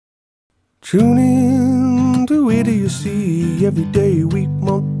Tune in to idiocy every day, week,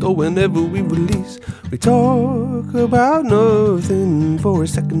 month, or whenever we release. We talk about nothing for a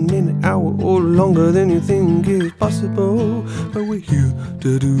second, minute, hour, or longer than you think is possible. But we're here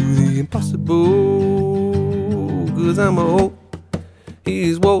to do the impossible. 'Cause I'm a Holt,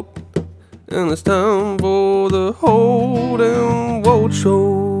 he's Walt, and it's time for the Holt and Walt Show.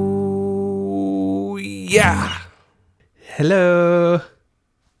 Yeah! Hello!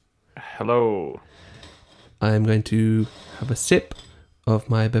 Hello. I am going to have a sip of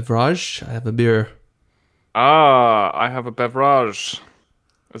my beverage. I have a beer. I have a beverage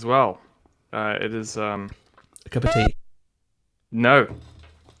as well. It is, A cup of tea. no,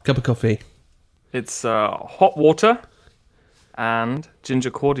 Cup of coffee. it's hot water and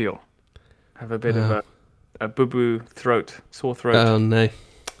ginger cordial. I have a bit of a boo-boo throat, sore throat. Oh, no.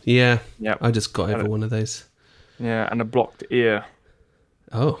 Yeah, Yep. I just got over one of those. Yeah, and a blocked ear.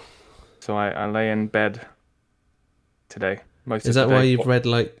 Oh. So I lay in bed today. Is that why you've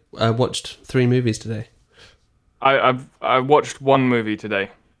watched 3 movies today? I watched one movie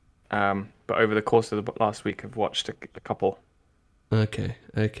today, but over the course of the last week I've watched a couple. Okay.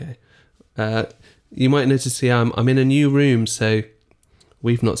 You might notice here I'm in a new room, so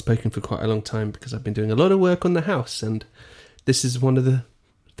we've not spoken for quite a long time because I've been doing a lot of work on the house, and this is one of the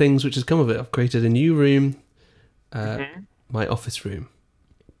things which has come of it. I've created a new room, my office room.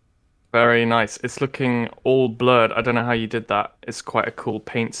 Very nice. It's looking all blurred. I don't know how you did that. It's quite a cool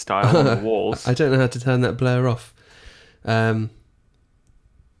paint style on the walls. I don't know how to turn that blur off. Oh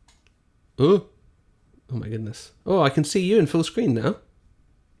my goodness. Oh, I can see you in full screen now.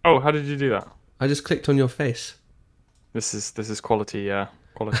 Oh, how did you do that? I just clicked on your face. This is quality, yeah.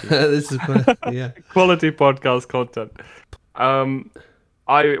 Quality. This is yeah. Quality podcast content.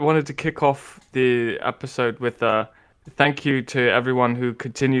 I wanted to kick off the episode with thank you to everyone who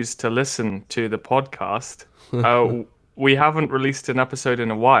continues to listen to the podcast. We haven't released an episode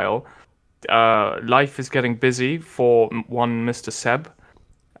in a while. Life is getting busy for one Mr. Seb,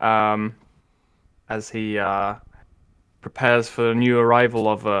 as he prepares for the new arrival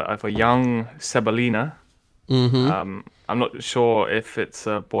of a young Sebalina. Mm-hmm. I'm not sure if it's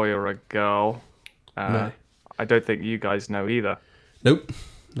a boy or a girl. No. I don't think you guys know either. Nope,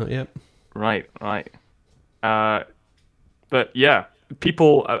 not yet. Right. But yeah,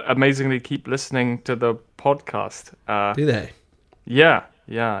 people amazingly keep listening to the podcast. Do they? Yeah,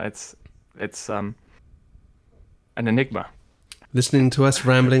 it's an enigma. Listening to us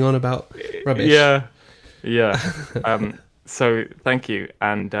rambling on about rubbish. Yeah. So thank you,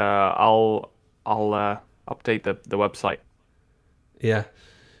 and I'll update the website. Yeah.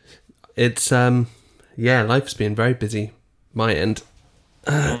 It's life's been very busy. My end.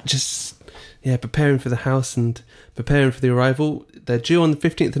 Preparing for the house and preparing for the arrival. They're due on the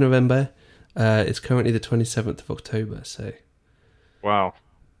 15th of November. It's currently the 27th of October, so wow,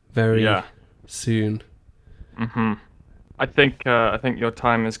 very soon. Mm-hmm. I think your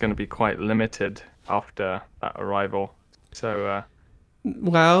time is going to be quite limited after that arrival. So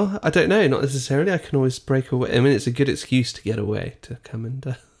well, I don't know, not necessarily. I can always break away. I mean, it's a good excuse to get away, to come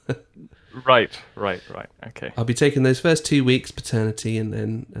and Right. Okay. I'll be taking those first 2 weeks paternity and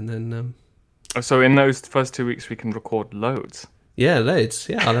then So in those first 2 weeks we can record loads. Yeah, loads.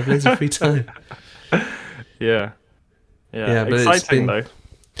 Yeah, I'll have loads of free time. Yeah. But exciting though.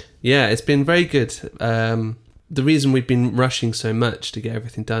 Yeah, it's been very good. The reason we've been rushing so much to get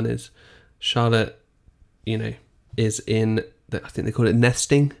everything done is Charlotte, is in, I think they call it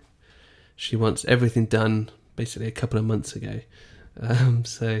nesting. She wants everything done basically a couple of months ago.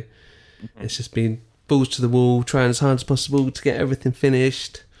 So it's just been balls to the wall, trying as hard as possible to get everything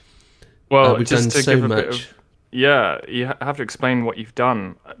finished. Well, we've just done to so give a much. bit of, you have to explain what you've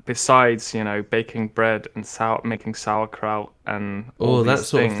done besides, baking bread and making sauerkraut and all that these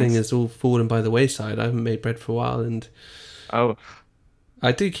sort of thing things. has all fallen by the wayside. I haven't made bread for a while, and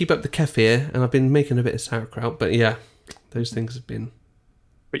I do keep up the kefir, and I've been making a bit of sauerkraut. But yeah, those things have been.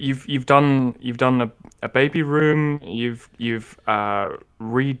 But you've done a baby room. You've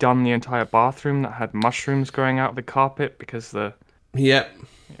redone the entire bathroom that had mushrooms growing out of the carpet because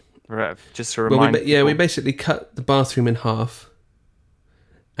just to remind people. We basically cut the bathroom in half,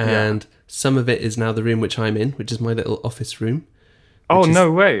 and some of it is now the room which I'm in, which is my little office room. Oh, no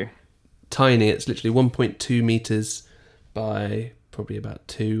way. Tiny. It's literally 1.2 meters by probably about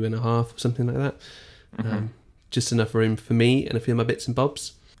 2.5 or something like that. Mm-hmm. Just enough room for me and a few of my bits and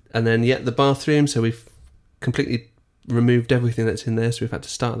bobs. And then, the bathroom. So we've completely removed everything that's in there. So we've had to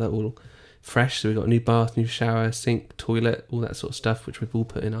start that all fresh. So we've got a new bath, new shower, sink, toilet, all that sort of stuff, which we've all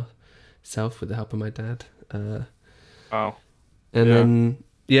put in ourselves with the help of my dad. Oh. And then,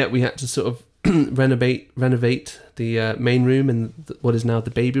 Yeah, we had to sort of renovate the main room and what is now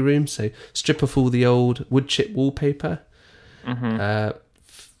the baby room. So strip off all the old wood chip wallpaper,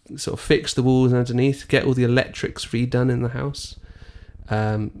 sort of fix the walls underneath, get all the electrics redone in the house,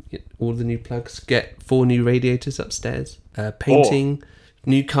 all the new plugs, get 4 new radiators upstairs, painting,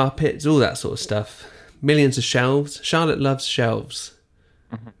 new carpets, all that sort of stuff. Millions of shelves. Charlotte loves shelves.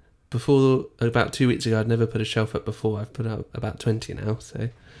 Before, about 2 weeks ago, I'd never put a shelf up before. I've put up about 20 now, so...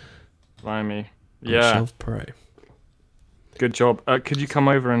 Blimey. I'm a shelf pro. Good job. Could you come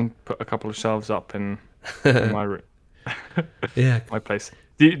over and put a couple of shelves up in my room? Yeah. My place.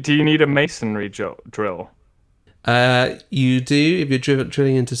 Do you need a masonry drill? You do if you're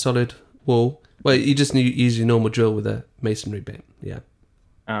drilling into solid wall. Well, you just use your normal drill with a masonry bit. Yeah.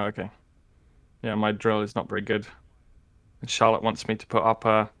 Oh, okay. Yeah, my drill is not very good. And Charlotte wants me to put up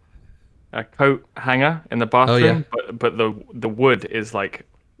a coat hanger in the bathroom, but the wood is like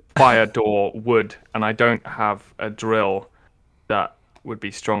fire door wood, and I don't have a drill that would be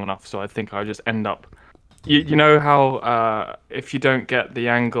strong enough. So I think I just end up. You know how if you don't get the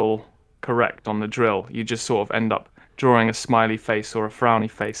angle correct on the drill, you just sort of end up drawing a smiley face or a frowny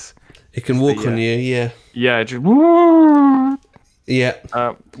face. It can walk on you, yeah. Yeah, just. Yeah.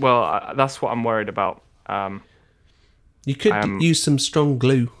 Well, that's what I'm worried about. You could use some strong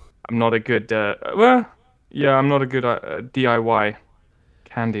glue. I'm not a good. I'm not a good DIY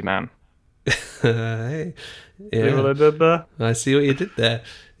Candyman. Hey, yeah. See what I did there? I see what you did there.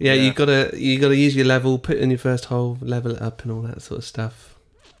 Yeah, you gotta use your level, put in your first hole, level it up, and all that sort of stuff.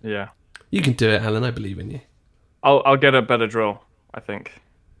 Yeah, you can do it, Alan. I believe in you. I'll get a better drill. I think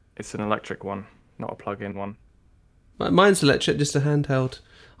it's an electric one, not a plug-in one. Mine's electric, just a handheld.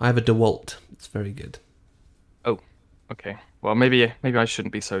 I have a DeWalt. It's very good. Oh, okay. Well, maybe I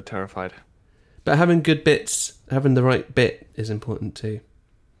shouldn't be so terrified. But having good bits, having the right bit is important too.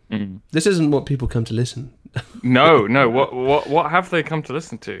 This isn't what people come to listen. No. What have they come to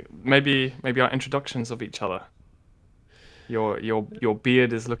listen to? Maybe our introductions of each other. Your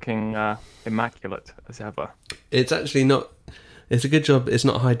beard is looking immaculate as ever. It's actually not. It's a good job. It's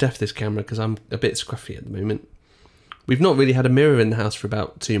not high def, this camera, because I'm a bit scruffy at the moment. We've not really had a mirror in the house for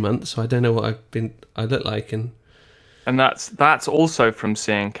about 2 months, so I don't know what I look like. And that's also from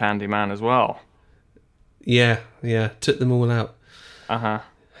seeing Candyman as well. Yeah, took them all out.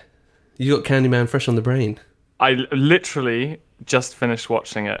 You got Candyman fresh on the brain. I literally just finished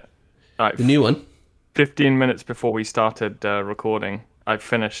watching it. The new one? 15 minutes before we started recording. I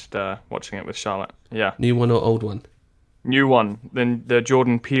finished watching it with Charlotte. Yeah. New one or old one? New one. Then the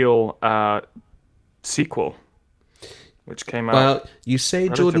Jordan Peele sequel, which came out. Well, you say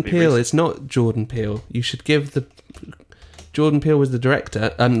Jordan Peele. Recent. It's not Jordan Peele. You should give the... Jordan Peele was the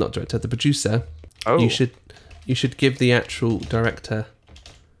director. Not director, the producer. Oh. You should give the actual director...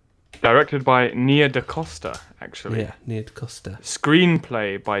 Directed by Nia DaCosta, actually. Yeah, Nia DaCosta.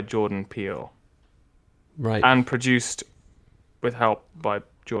 Screenplay by Jordan Peele. Right. And produced with help by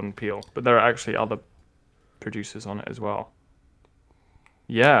Jordan Peele. But there are actually other producers on it as well.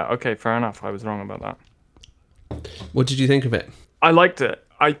 Yeah, okay, fair enough. I was wrong about that. What did you think of it? I liked it.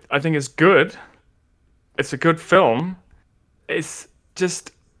 I think it's good. It's a good film. It's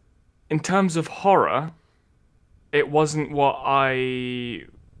just, in terms of horror, it wasn't what I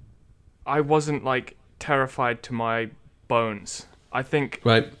wasn't like terrified to my bones. I think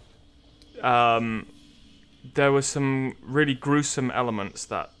right. There were some really gruesome elements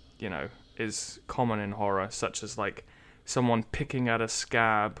that, is common in horror, such as like someone picking at a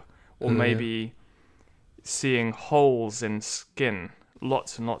scab, or maybe seeing holes in skin,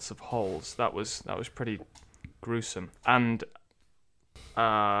 lots and lots of holes. That was pretty gruesome, and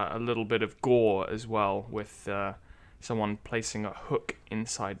a little bit of gore as well, with someone placing a hook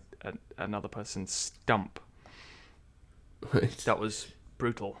inside another person's stump. Right. That was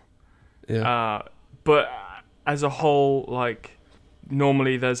brutal. Yeah. But as a whole, like,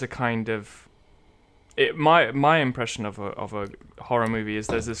 normally there's a kind of... My impression of a horror movie is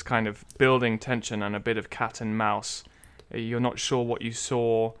there's this kind of building tension and a bit of cat and mouse. You're not sure what you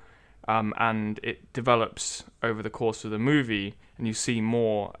saw, and it develops over the course of the movie, and you see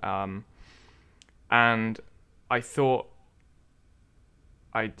more. And I thought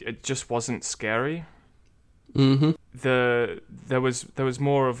it just wasn't scary. Mm-hmm. There was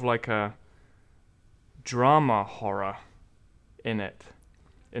more of like a drama horror in it,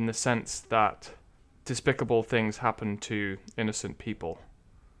 in the sense that despicable things happen to innocent people,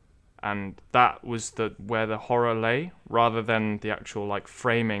 and that was where the horror lay, rather than the actual like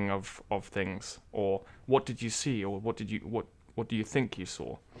framing of things, or what did you see, or what do you think you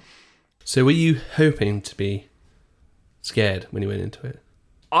saw. So were you hoping to be scared when you went into it?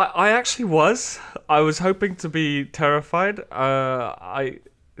 I actually was. I was hoping to be terrified.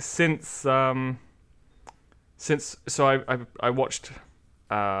 Since I watched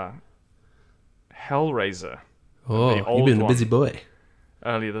Hellraiser, Oh, the old you've been a one, busy boy.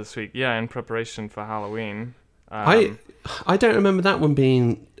 earlier this week. Yeah, in preparation for Halloween. I don't remember that one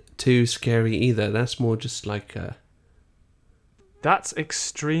being too scary either. That's more just like That's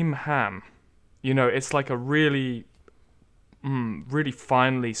extreme ham. You know, it's like a really, really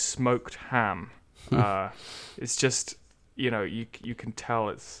finely smoked ham. It's just, you can tell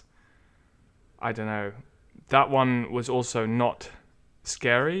it's. I don't know. That one was also not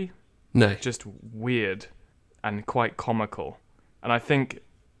scary, no. just weird and quite comical. And I think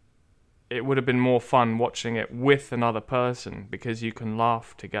it would have been more fun watching it with another person because you can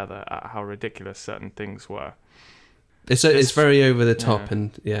laugh together at how ridiculous certain things were. It's very over the top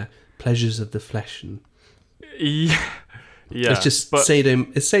and pleasures of the flesh and Yeah, it's just it's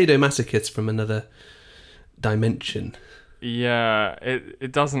sadomasochist from another dimension. Yeah,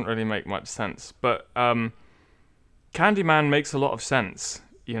 it doesn't really make much sense, but Candyman makes a lot of sense.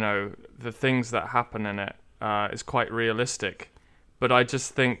 The things that happen in it is quite realistic, but I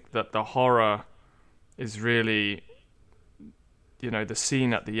just think that the horror is really, the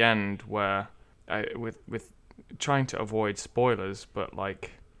scene at the end where, with trying to avoid spoilers, but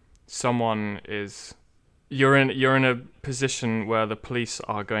like you're in a position where the police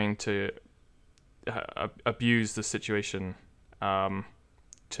are going to abuse the situation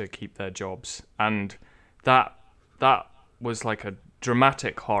to keep their jobs, and that was like a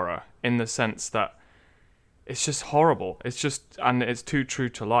dramatic horror in the sense that it's just horrible. And it's too true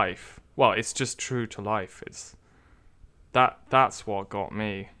to life. Well, it's just true to life. That's what got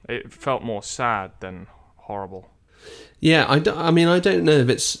me. It felt more sad than horrible. Yeah, I don't know if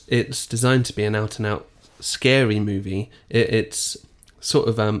it's designed to be an out and out scary movie. It's sort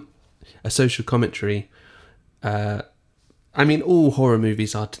of a social commentary. All horror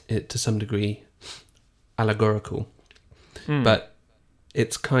movies are to some degree allegorical, but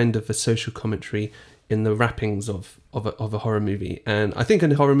it's kind of a social commentary in the wrappings of a horror movie. And I think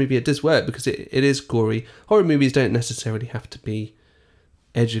in a horror movie it does work because it is gory. Horror movies don't necessarily have to be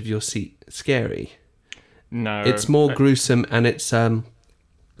edge of your seat scary. No, it's more gruesome, and it's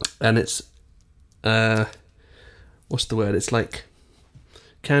what's the word? It's like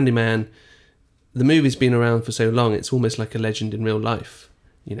Candyman. The movie's been around for so long; it's almost like a legend in real life.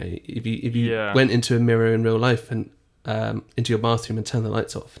 If you went into a mirror in real life and into your bathroom and turned the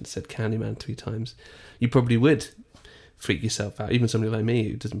lights off and said Candyman 3 times, you probably would freak yourself out. Even somebody like me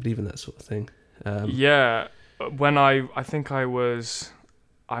who doesn't believe in that sort of thing. When I think I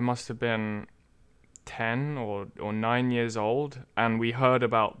must have been 10 or 9 years old, and we heard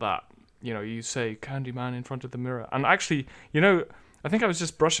about that. You say Candyman in front of the mirror, and actually, I think I was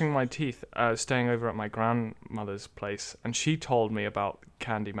just brushing my teeth, staying over at my grandmother's place, and she told me about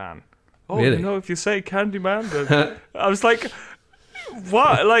Candyman. Oh, really? If you say Candyman, then I was like,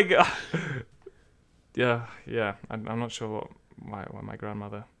 what? Like, yeah. I'm not sure what my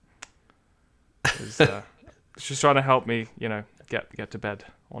grandmother was. She's trying to help me, get to bed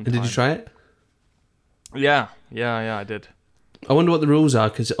on time. Did you try it? Yeah, I did. I wonder what the rules are,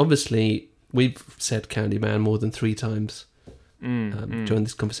 because obviously we've said Candyman more than 3 times during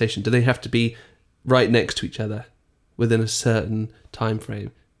this conversation. Do they have to be right next to each other within a certain time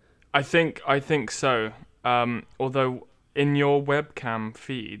frame? I think so. Although in your webcam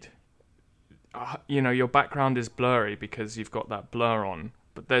feed, your background is blurry because you've got that blur on.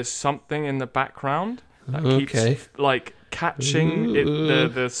 But there's something in the background that keeps like catching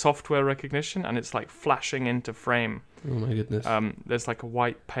the software recognition, and it's like flashing into frame. Oh my goodness! There's like a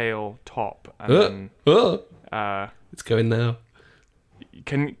white pale top, and it's going now.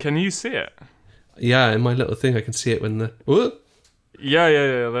 Can you see it? Yeah, in my little thing, I can see it when the. Yeah.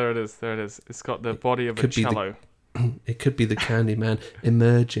 There it is. It's got the body of a cello. It could be the Candyman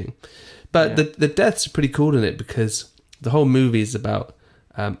emerging, but the deaths are pretty cool in it because the whole movie is about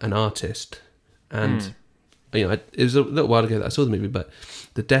an artist, and it was a little while ago that I saw the movie, but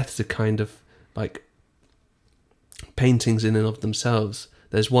the deaths are kind of like paintings in and of themselves.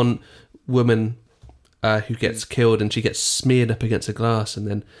 There's one woman who gets killed, and she gets smeared up against a glass, and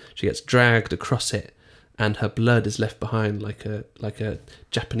then she gets dragged across it, and her blood is left behind like a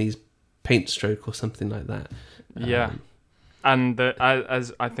Japanese paint stroke or something like that. And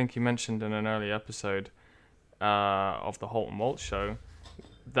as I think you mentioned in an early episode of the Holt and Waltz show,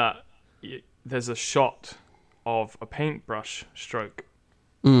 that there's a shot of a paintbrush stroke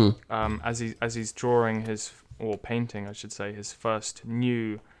as he's drawing painting, I should say, his first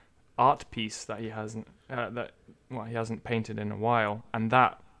new art piece that he hasn't painted in a while, and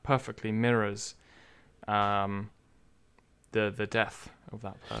that perfectly mirrors the death of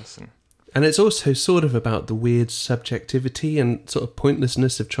that person. And it's also sort of about the weird subjectivity and sort of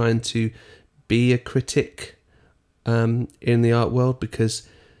pointlessness of trying to be a critic in the art world, because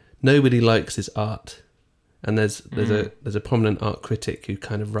nobody likes his art, and there's a prominent art critic who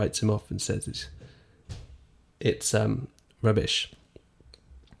kind of writes him off and says it's rubbish.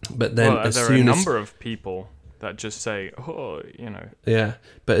 But then there are a number of people that just say, yeah.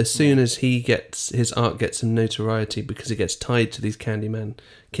 But as soon as his art gets some notoriety because it gets tied to these Candyman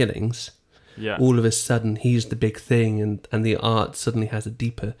killings, all of a sudden he's the big thing, and the art suddenly has a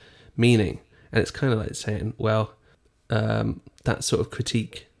deeper meaning. And it's kind of like saying, well, that sort of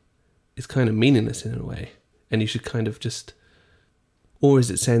critique is kind of meaningless in a way, and you should kind of just... Or is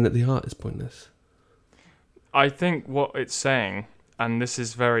it saying that the art is pointless? I think what it's saying, and this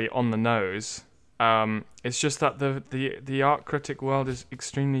is very on the nose, it's just that the art critic world is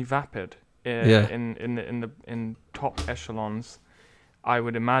extremely vapid in top echelons. I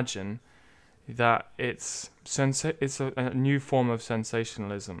would imagine that it's a new form of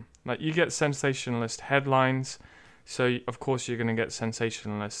sensationalism. Like, you get sensationalist headlines, so of course you're going to get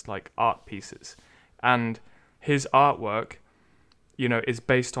sensationalist like art pieces, and his artwork, is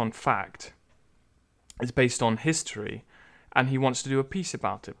based on fact. It's based on history, and he wants to do a piece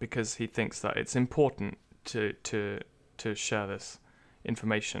about it because he thinks that it's important to share this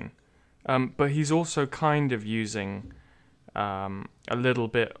information. But he's also kind of using a little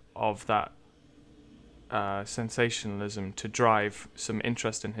bit of that sensationalism to drive some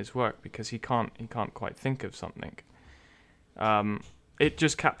interest in his work, because he can't quite think of something. It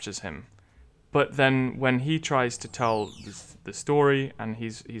just captures him. But then when he tries to tell the story, and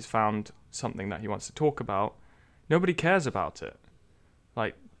he's found something that he wants to talk about, nobody cares about it,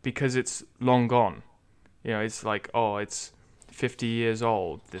 like, because it's long gone. It's like, it's 50 years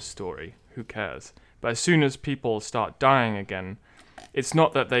old, this story, who cares? But as soon as people start dying again, it's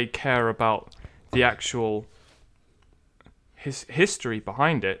not that they care about the actual history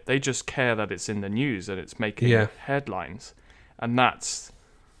behind it. They just care that it's in the news and it's making headlines, and that's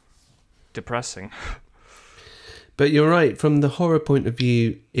depressing. But you're right, from the horror point of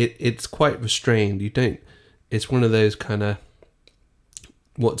view, it's quite restrained. It's one of those kind of,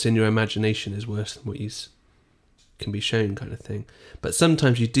 what's in your imagination is worse than what can be shown kind of thing. But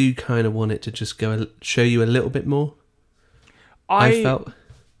sometimes you do kind of want it to just show you a little bit more. I felt...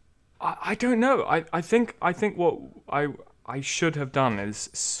 I don't know. I think what I should have done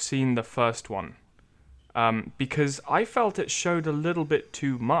is seen the first one, because I felt it showed a little bit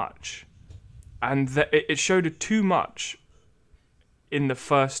too much, and it showed too much in the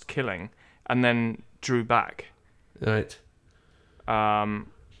first killing, and then drew back. Right. And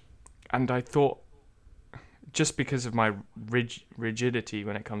I thought, just because of my rigidity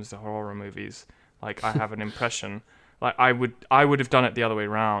when it comes to horror movies, like, I have an impression, like, I would have done it the other way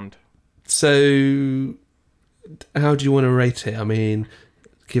around. So, how do you want to rate it? I mean,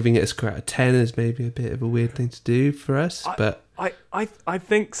 giving it a score out of 10 is maybe a bit of a weird thing to do for us, but I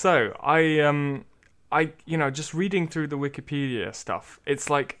think so. I just reading through the Wikipedia stuff, it's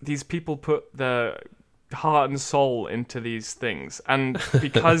like these people put their heart and soul into these things, and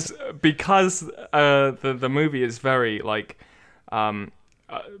because the movie is very like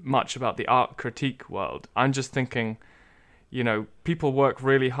much about the art critique world, I'm just thinking, people work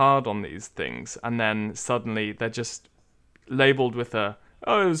really hard on these things, and then suddenly they're just labeled with it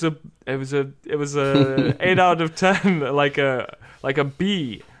was a 8 out of 10, like a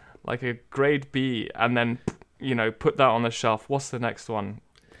B, like a grade B, and then put that on the shelf. What's the next one?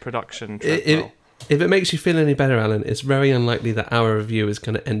 Production treadmill. If it makes you feel any better, Alan, it's very unlikely that our review is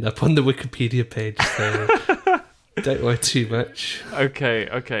going to end up on the Wikipedia page, so don't worry too much.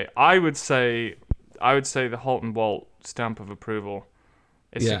 Okay. I would say the Halt and Walt stamp of approval.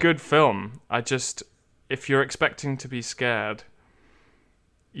 It's a good film. If you're expecting to be scared,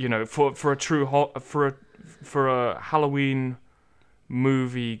 for a Halloween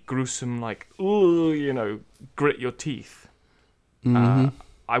movie, gruesome, like, grit your teeth. Mm-hmm.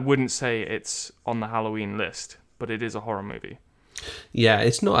 I wouldn't say it's on the Halloween list, but it is a horror movie. Yeah,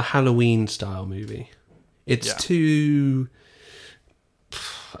 it's not a Halloween style movie. It's too...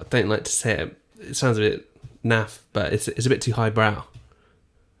 I don't like to say it. It sounds a bit naff, but it's a bit too highbrow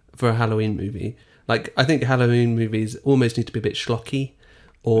for a Halloween movie. Like, I think Halloween movies almost need to be a bit schlocky,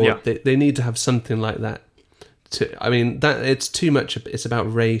 or they need to have something like that. It's too much. It's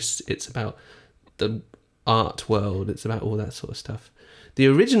about race. It's about the art world. It's about all that sort of stuff. The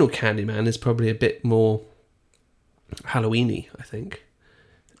original Candyman is probably a bit more Halloween-y, I think.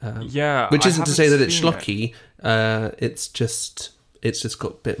 Which isn't to say that it's schlocky. It's just it's just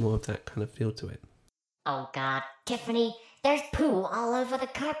got a bit more of that kind of feel to it. Oh God, Tiffany, there's poo all over the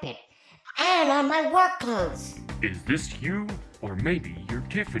carpet. And on my work clothes. Is this you? Or maybe you're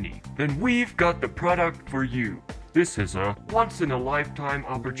Tiffany? Then we've got the product for you. This is a once-in-a-lifetime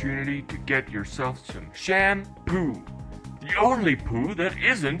opportunity to get yourself some shampoo. The only poo that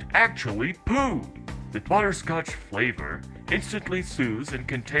isn't actually poo. The butterscotch flavor instantly soothes and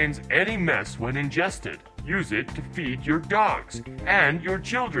contains any mess when ingested. Use it to feed your dogs and your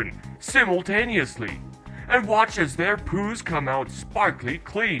children simultaneously. And watch as their poos come out sparkly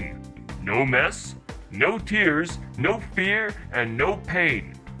clean. No mess, no tears, no fear, and no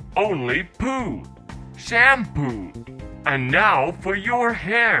pain. Only poo. Shampoo. And now for your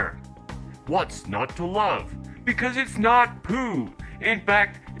hair. What's not to love? Because it's not poo. In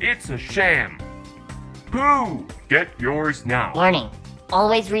fact, it's a sham. Poo! Get yours now. Warning.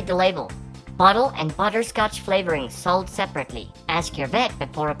 Always read the label. Bottle and butterscotch flavoring sold separately. Ask your vet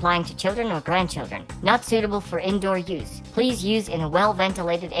before applying to children or grandchildren. Not suitable for indoor use. Please use in a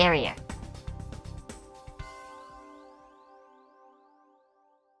well-ventilated area.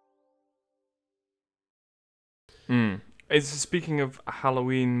 It's speaking of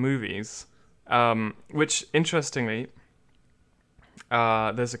Halloween movies, which interestingly,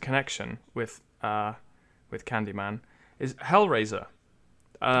 there's a connection with Candyman. Is Hellraiser,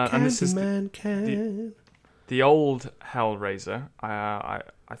 and this is the old Hellraiser. I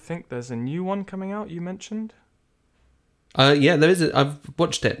think there's a new one coming out. You mentioned. Yeah, there is. I've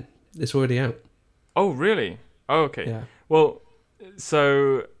watched it. It's already out. Oh, really? Oh, okay. Yeah. Well,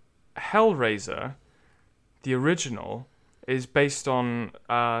 so Hellraiser, the original, is based on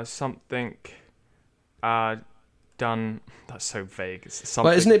something done. That's so vague. It's something.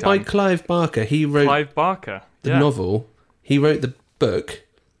 Well, isn't it by done- Clive Barker? He wrote Clive Barker? the novel. He wrote the book,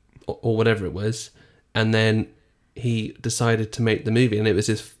 or whatever it was, and then he decided to make the movie, and it was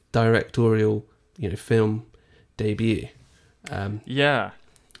his directorial, film debut. Yeah.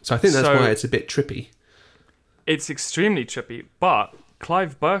 So I think that's So- why it's a bit trippy. It's extremely trippy, but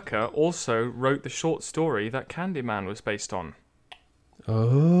Clive Barker also wrote the short story that Candyman was based on.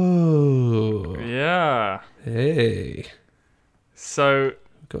 Oh, Yeah. hey, So,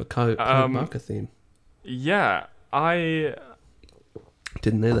 got a Clive Barker theme. yeah, I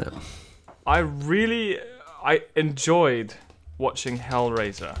Didn't know that. I enjoyed watching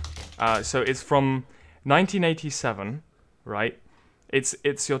Hellraiser. So it's from 1987, right?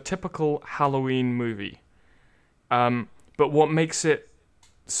 It's your typical Halloween movie. But what makes it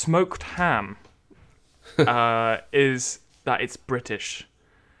smoked ham is that it's British.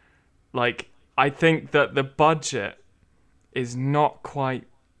 Like, I think that the budget is not quite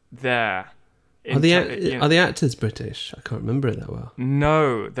there. Are the actors British? I can't remember it that well.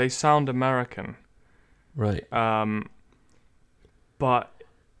 No, they sound American. Right. But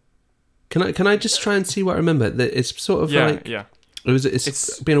Can I just try and see what I remember? That it's sort of like yeah.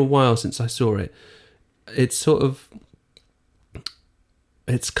 It's been a while since I saw it. It's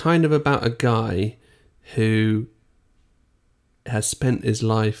kind of about a guy who has spent his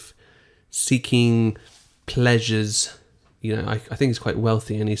life seeking pleasures. I think he's quite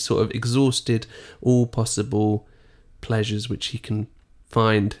wealthy, and he's sort of exhausted all possible pleasures which he can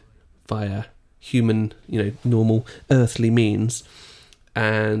find via human, normal earthly means.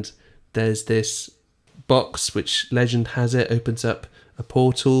 And there's this box which, legend has it, opens up a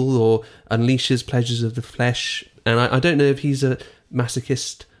portal or unleashes pleasures of the flesh. And I don't know if he's a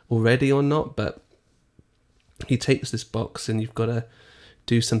masochist already or not, but he takes this box and you've got to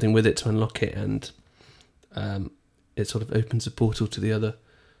do something with it to unlock it, and it sort of opens a portal to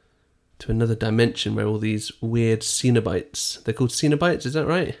another dimension where all these weird Cenobites, they're called Cenobites, is that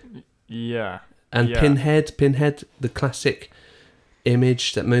right? Yeah. And yeah. Pinhead, the classic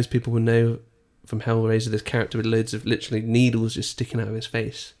image that most people will know from Hellraiser, this character with loads of literally needles just sticking out of his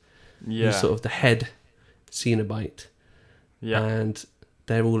face. Yeah. He's sort of the head Cenobite. Yeah. And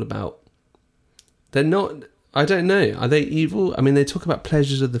they're all about... They're not... I don't know. Are they evil? I mean, they talk about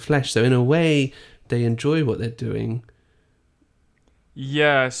pleasures of the flesh, so in a way, they enjoy what they're doing.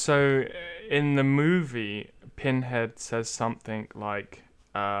 Yeah, so in the movie, Pinhead says something like,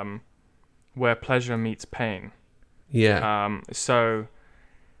 where pleasure meets pain. Yeah. So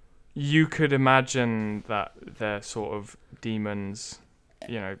you could imagine that they're sort of demons,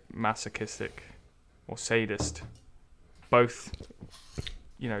 masochistic or sadist. Both,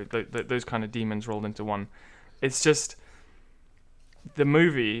 those kind of demons rolled into one. It's just, the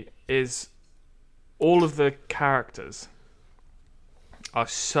movie is, all of the characters are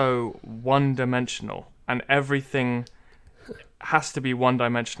so one-dimensional, and everything has to be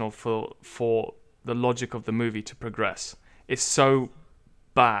one-dimensional for the logic of the movie to progress. is so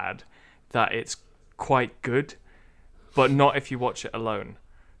bad that it's quite good, but not if you watch it alone,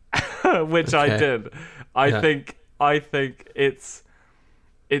 which I Okay. did. I think it's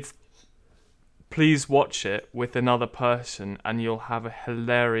please watch it with another person and you'll have a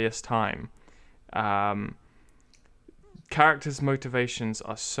hilarious time. Characters' motivations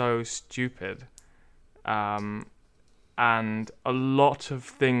are so stupid, and a lot of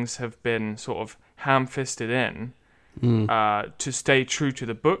things have been sort of ham-fisted in to stay true to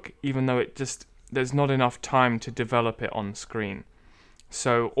the book, even though there's not enough time to develop it on screen.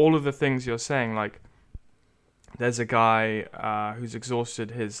 So all of the things you're saying, like there's a guy who's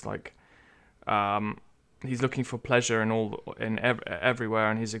exhausted his he's looking for pleasure everywhere,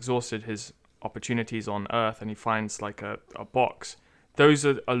 and he's exhausted his opportunities on Earth, and he finds like a box. Those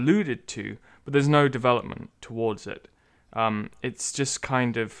are alluded to, but there's no development towards it. It's just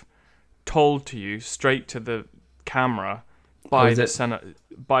kind of told to you straight to the camera by the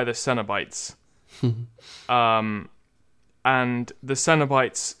Cenobites. And the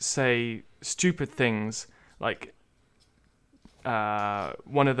Cenobites say stupid things like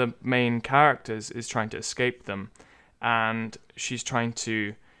one of the main characters is trying to escape them, and she's trying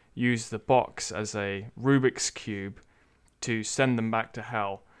to use the box as a Rubik's Cube to send them back to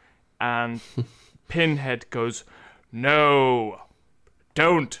hell. And Pinhead goes, "No,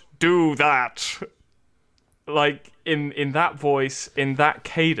 don't do that." Like in that voice, in that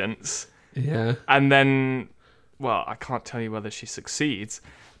cadence. Yeah. And then, well, I can't tell you whether she succeeds,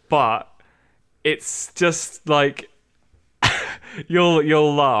 but it's just like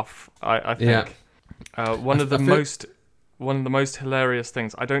you'll laugh. I think one of the most hilarious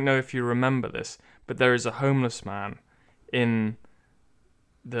things. I don't know if you remember this, but there is a homeless man in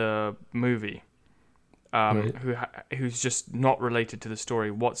the movie Right. who's just not related to the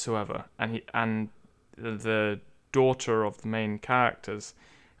story whatsoever, and the daughter of the main characters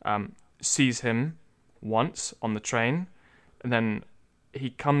sees him once on the train, and then he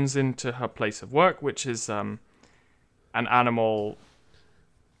comes into her place of work, which is an animal,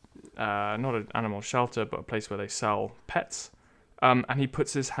 not an animal shelter, but a place where they sell pets, and he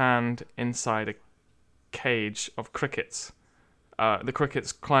puts his hand inside a cage of crickets. The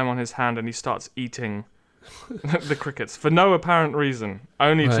crickets climb on his hand, and he starts eating the crickets for no apparent reason,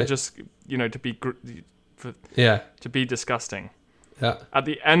 only to Right. just to be Yeah. to be disgusting. Yeah. At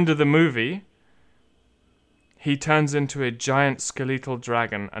the end of the movie, he turns into a giant skeletal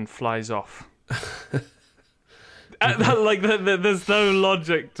dragon and flies off. There's no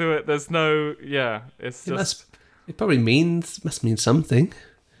logic to it. There's no, it's just. It probably must mean something.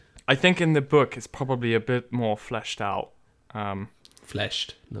 I think in the book it's probably a bit more fleshed out.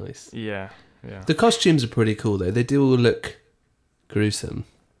 Fleshed. Nice. Yeah. The costumes are pretty cool though. They do all look gruesome.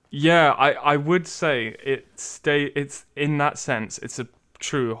 Yeah, I would say it's in that sense it's a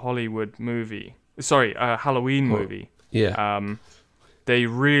true Hollywood movie. Sorry, a Halloween movie. Yeah. They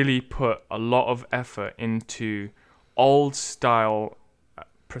really put a lot of effort into old style.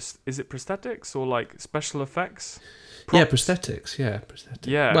 Is it prosthetics or like special effects? Yeah, prosthetics. Yeah, prosthetics.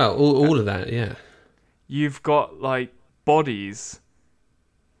 Yeah. Well, all of that. Yeah. You've got like bodies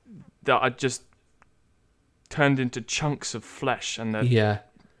that are just turned into chunks of flesh, and they're Yeah.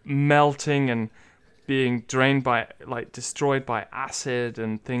 melting and being drained destroyed by acid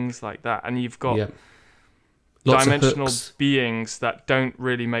and things like that. And you've got Yeah. Lots dimensional of hooks. beings that don't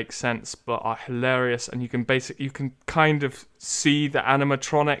really make sense but are hilarious, and you can kind of see the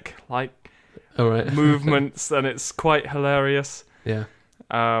animatronic All right. movements, and it's quite hilarious. Yeah.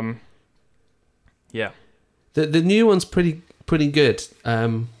 Yeah. The new one's pretty good.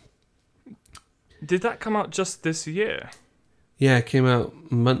 Did that come out just this year? Yeah, it came out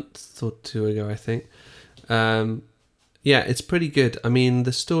a month or two ago, I think. Yeah, it's pretty good. I mean,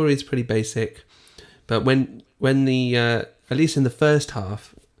 the story's pretty basic, but when the at least in the first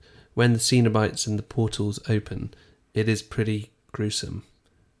half, when the Cenobites and the portals open, it is pretty gruesome.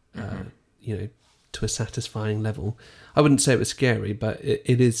 To a satisfying level. I wouldn't say it was scary, but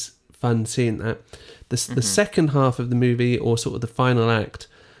it is fun seeing that. The second half of the movie, or sort of the final act,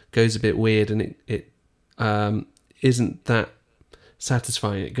 goes a bit weird, and it isn't that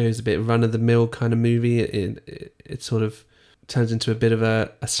satisfying. It goes a bit run-of-the-mill kind of movie. It sort of turns into a bit of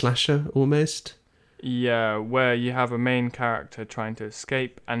a slasher almost. Yeah, where you have a main character trying to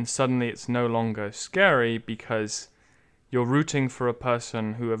escape, and suddenly it's no longer scary because you're rooting for a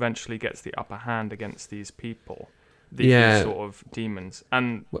person who eventually gets the upper hand against these people, these sort of demons.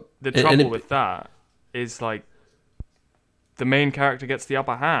 And the trouble with that is like the main character gets the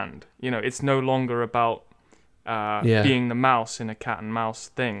upper hand. It's no longer about being the mouse in a cat and mouse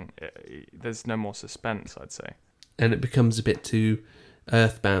thing. There's no more suspense, I'd say. and it becomes a bit too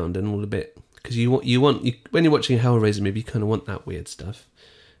earthbound and all a bit, because you want when you're watching a Hellraiser movie, you kind of want that weird stuff.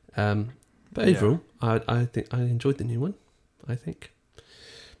 But overall, I think I enjoyed the new one. I think,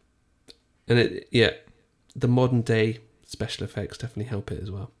 and the modern day special effects definitely help it as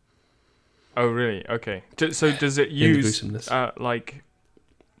well. Oh, really? Okay. So does it use like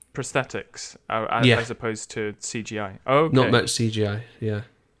prosthetics as opposed to CGI? Oh, okay. Not much CGI. Yeah.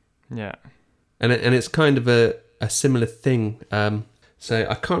 Yeah. And it's kind of a similar thing. So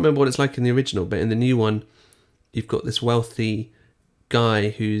I can't remember what it's like in the original, but in the new one, you've got this wealthy guy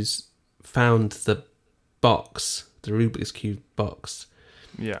who's found the box, the Rubik's Cube box.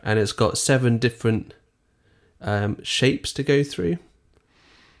 Yeah. And it's got 7 different shapes to go through.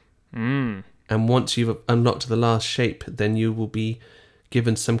 Mm. And once you've unlocked the last shape, then you will be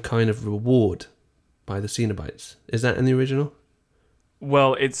given some kind of reward by the Cenobites. Is that in the original?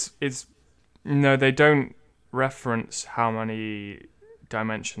 Well, it's no, they don't reference how many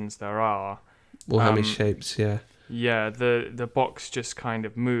dimensions there are. Or how many shapes, yeah. Yeah, the box just kind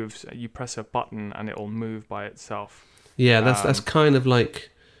of moves. You press a button and it'll move by itself. Yeah, that's kind of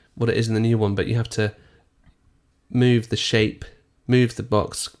like what it is in the new one, but you have to move the shape, move the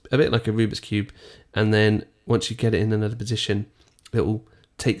box, a bit like a Rubik's Cube, and then once you get it in another position, it will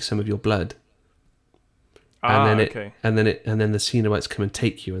take some of your blood. And then the Cenobites come and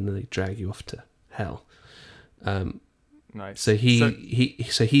take you, and then they drag you off to hell. Nice. So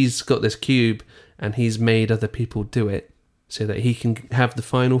he's got this cube, and he's made other people do it so that he can have the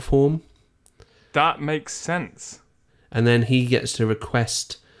final form. That makes sense. And then he gets to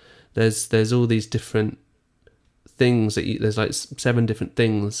request. There's all these different things there's like 7 different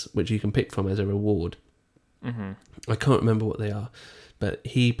things which you can pick from as a reward. Mm-hmm. I can't remember what they are, but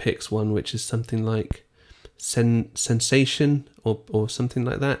he picks one which is something like sensation or something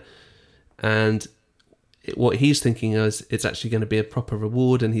like that, and what he's thinking is it's actually going to be a proper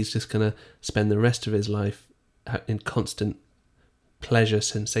reward, and he's just going to spend the rest of his life in constant pleasure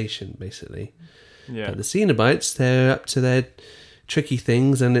sensation, basically. Yeah. But the Cenobites, they're up to their tricky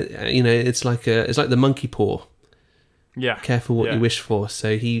things, and it's like the monkey paw. Yeah. Careful what you wish for.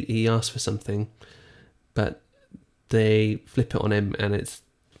 So he asks for something, but they flip it on him, and it's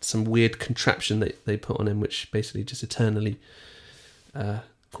some weird contraption that they put on him, which basically just eternally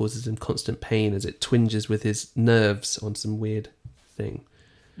causes him constant pain as it twinges with his nerves on some weird thing.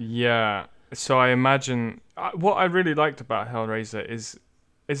 Yeah. So I imagine what I really liked about Hellraiser is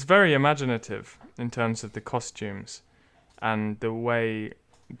it's very imaginative in terms of the costumes and the way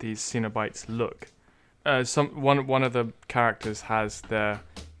these Cenobites look. One of the characters has their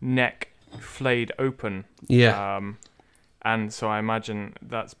neck flayed open. Yeah. And so I imagine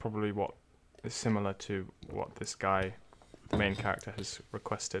that's probably what is similar to what this guy, the main character, has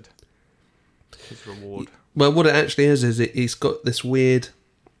requested. His reward. Well, what it actually is he's got this weird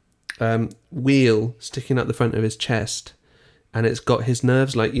wheel sticking out the front of his chest, and it's got his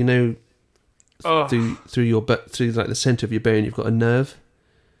nerves, like, through your butt, through like the center of your bone, you've got a nerve.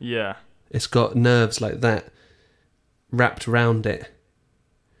 Yeah. It's got nerves like that wrapped around it.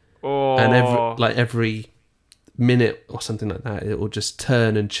 Oh. And every minute or something like that, it will just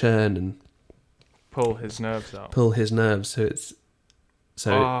turn and churn and pull his nerves out.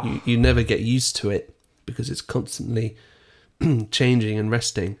 So you never get used to it because it's constantly changing and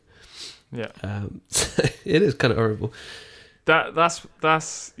resting. Yeah. So it is kind of horrible. That's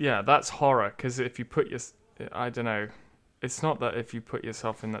horror, because if you put I don't know, it's not that if you put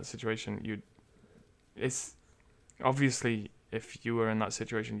yourself in that situation, it's obviously if you were in that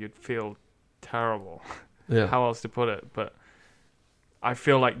situation, you'd feel terrible. Yeah. How else to put it? But I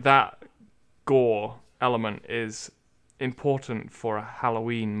feel like that gore element is important for a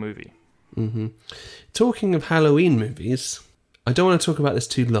Halloween movie. Mm-hmm. Talking of Halloween movies, I don't want to talk about this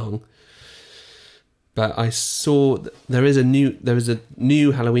too long, but I saw there is a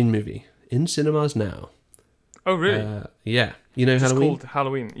new Halloween movie in cinemas now. Oh, really? Yeah. You know Halloween? It's called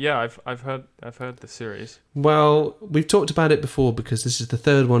Halloween. Yeah, I've heard the series. Well, we've talked about it before because this is the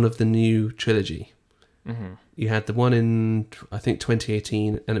third one of the new trilogy. Mm-hmm. You had the one in, I think,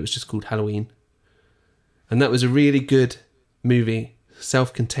 2018, and it was just called Halloween. And that was a really good movie,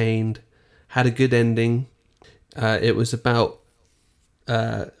 self-contained, had a good ending. It was about,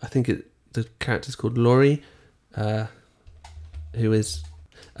 I think the character's called Laurie, who is,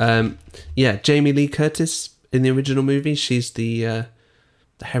 Jamie Lee Curtis in the original movie. She's the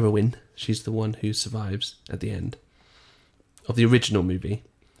heroine. She's the one who survives at the end of the original movie.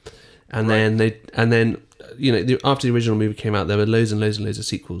 And right. then after the original movie came out, there were loads and loads and loads of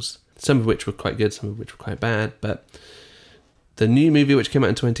sequels. Some of which were quite good, some of which were quite bad. But The new movie, which came out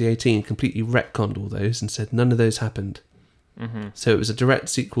in 2018, completely retconned all those and said none of those happened. Mm-hmm. So it was a direct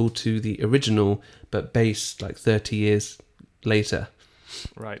sequel to the original, but based like 30 years later.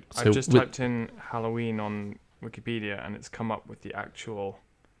 Right. So I've just with- typed in Halloween on Wikipedia, and it's come up with the actual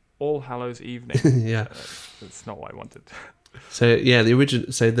All Hallows Evening. Yeah. That's not what I wanted. So yeah, the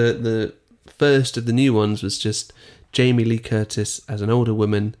original. So the first of the new ones was just Jamie Lee Curtis as an older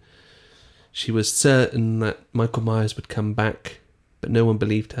woman. She was certain that Michael Myers would come back, but no one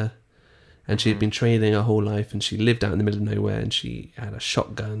believed her. And she had been training her whole life, and she lived out in the middle of nowhere, and she had a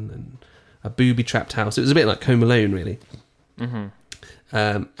shotgun and a booby-trapped house. It was a bit like Home Alone, really. Mm-hmm.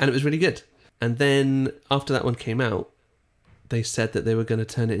 And it was really good. And then after that one came out, they said that they were going to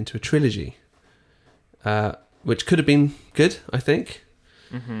turn it into a trilogy, which could have been good, I think.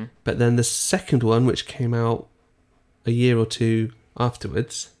 Mm-hmm. But then the second one, which came out a year or two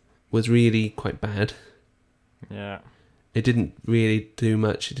afterwards, was really quite bad. Yeah. It didn't really do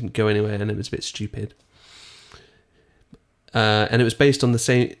much. It didn't go anywhere, and it was a bit stupid. And it was based on the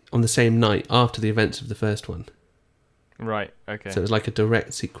same night after the events of the first one. Right. Okay. So it was like a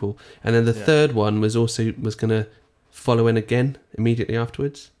direct sequel. And then the Yeah. third one was going to follow in again immediately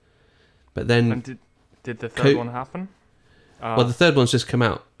afterwards. But then, And did the third Co- one happen? well, the third one's just come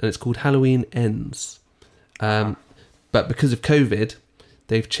out, and it's called Halloween Ends. But because of COVID,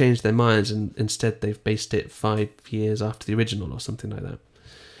 they've changed their minds, and instead they've based it 5 years after the original or something like that.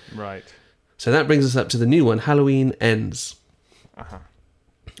 Right. So that brings us up to the new one, Halloween Ends. Uh-huh.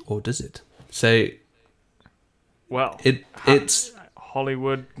 Or does it? So Well, it's...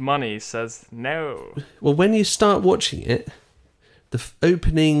 Hollywood money says no. Well, when you start watching it, the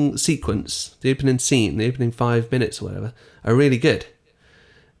opening sequence, the opening scene, the opening 5 minutes or whatever, are really good.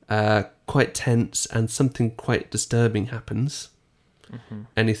 Quite tense, and something quite disturbing happens. Mm-hmm.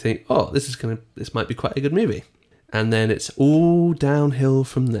 And you think, oh, this might be quite a good movie. And then it's all downhill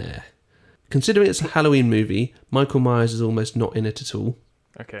from there. Considering it's a Halloween movie, Michael Myers is almost not in it at all.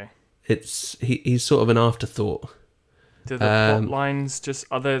 Okay. He's sort of an afterthought. Do the plot lines just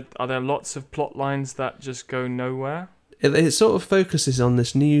are there lots of plot lines that just go nowhere? It sort of focuses on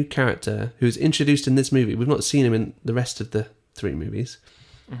this new character who's introduced in this movie. We've not seen him in the rest of the 3 movies.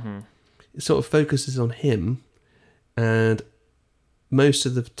 Mm-hmm. It sort of focuses on him, and most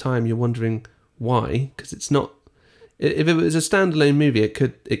of the time you're wondering why, because it's not. If it was a standalone movie, it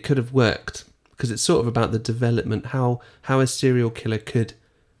could have worked, because it's sort of about the development, how a serial killer could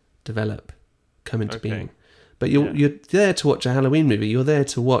develop, come into being. But you're there to watch a Halloween movie. You're there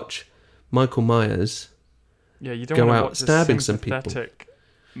to watch Michael Myers. Yeah, you don't go want to out watch stabbing a some people. sympathetic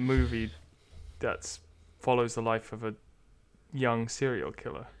movie that follows the life of a young serial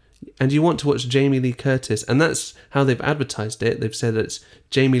killer. And you want to watch Jamie Lee Curtis, and that's how they've advertised it. They've said that it's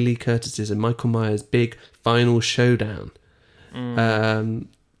Jamie Lee Curtis's and Michael Myers' big final showdown. And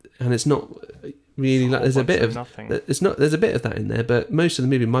it's not really like there's a bit of nothing. it's not there's a bit of that in there, but most of the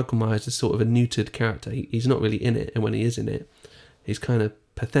movie Michael Myers is sort of a neutered character. He's not really in it, and when he is in it, he's kind of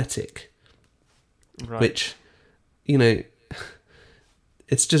pathetic, Right. which, you know,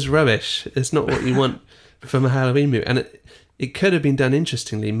 it's just rubbish. It's not what you want from a Halloween movie, and it could have been done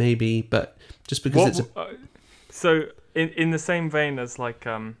interestingly, maybe, but just because so in the same vein as like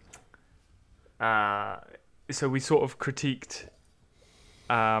so we sort of critiqued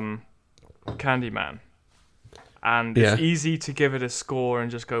Candyman, and Yeah. it's easy to give it a score and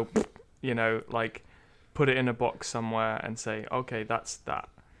just go, like put it in a box somewhere and say, okay, that's that.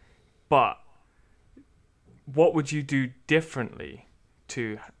 But what would you do differently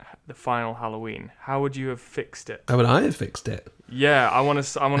to the final Halloween? How would you have fixed it? How would I have fixed it? Yeah, I want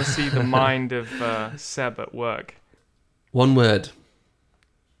to see the mind of Seb at work. One word.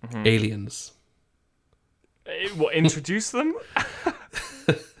 Mm-hmm. Aliens. What, introduce them?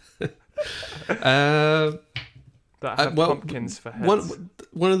 Uh, That have well, pumpkins for heads.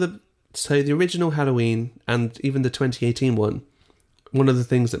 one of the original Halloween and even the 2018 one, one of the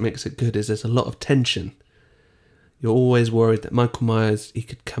things that makes it good is there's a lot of tension. You're always worried that Michael Myers, he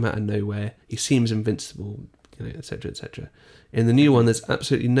could come out of nowhere. He seems invincible, etc., etc. In the new one, there's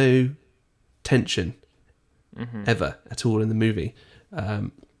absolutely no tension ever at all in the movie.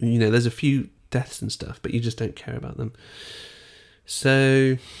 There's a few deaths and stuff, but you just don't care about them.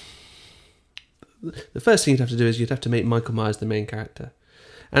 So the first thing you'd have to do is you'd have to make Michael Myers the main character.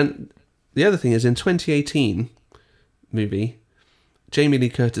 And the other thing is, in 2018 movie, Jamie Lee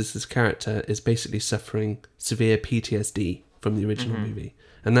Curtis's character is basically suffering severe PTSD from the original movie,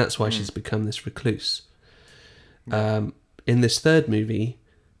 and that's why she's become this recluse. In this third movie,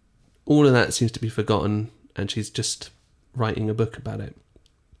 all of that seems to be forgotten, and she's just writing a book about it.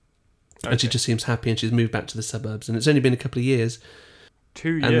 and she just seems happy, and she's moved back to the suburbs, and it's only been a couple of years.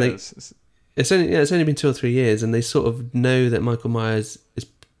 2 and years. It's only been 2 or 3 years, and they sort of know that Michael Myers is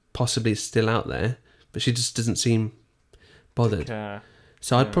possibly still out there, but she just doesn't seem bothered.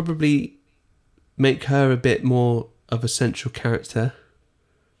 So I'd probably make her a bit more of a central character.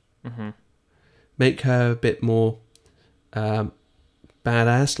 Make her a bit more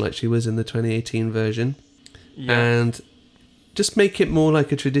badass, like she was in the 2018 version, and just make it more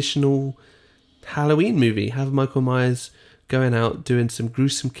like a traditional Halloween movie. Have Michael Myers going out doing some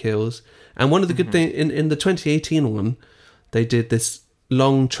gruesome kills. And one of the good things in the 2018 one, they did this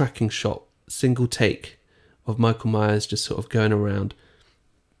long tracking shot, single take of Michael Myers just sort of going around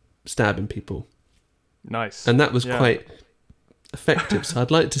stabbing people. Nice. And that was quite effective. So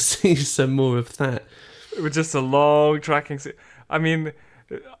I'd like to see some more of that. With just a long tracking. I mean,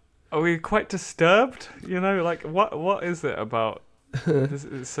 are we quite disturbed? You know, like what is it about? This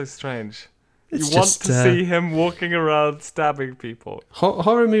is so strange. You want to see him walking around stabbing people.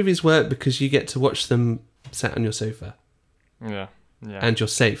 Horror movies work because you get to watch them sat on your sofa. Yeah. And you're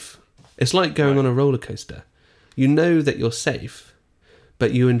safe. It's like going on a roller coaster. You know that you're safe,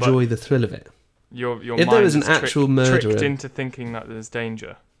 but you enjoy the thrill of it. Your if mind there was an is actual murderer, tricked into thinking that there's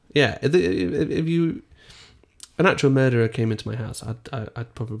danger. Yeah, if an actual murderer came into my house,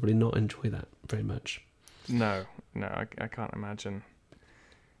 I'd probably not enjoy that very much. No, I can't imagine.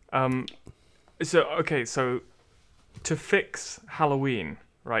 So to fix Halloween,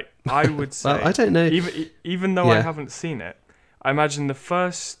 right? I would say well, I don't know. Even though I haven't seen it, I imagine the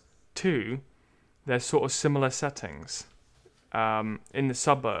first two, they're sort of similar settings, in the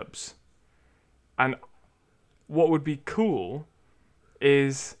suburbs, and what would be cool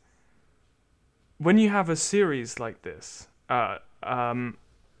is when you have a series like this.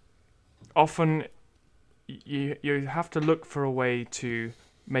 Often you have to look for a way to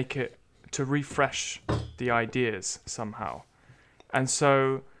make it, to refresh the ideas somehow. And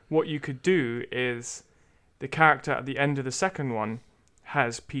so what you could do is the character at the end of the second one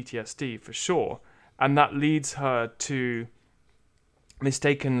has PTSD for sure, and that leads her to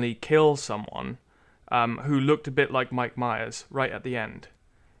mistakenly kill someone who looked a bit like Mike Myers right at the end.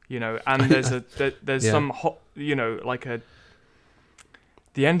 You know, and there's some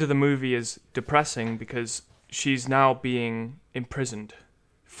the end of the movie is depressing because she's now being imprisoned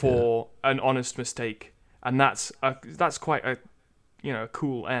for an honest mistake, and that's quite a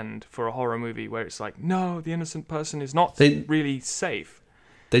cool end for a horror movie where it's like, no, the innocent person is not really safe.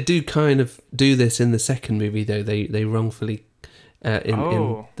 They do kind of do this in the second movie though. They wrongfully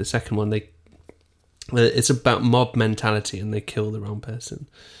in the second one it's about mob mentality and they kill the wrong person.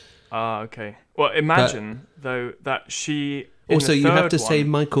 Okay. Well, imagine though that she. Also, you have to say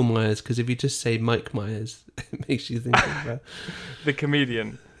Michael Myers, because if you just say Mike Myers, it makes you think of the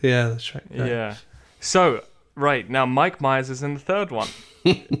comedian. Yeah, that's right. Yeah. So, right, now Mike Myers is in the third one.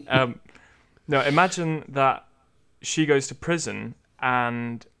 Now, imagine that she goes to prison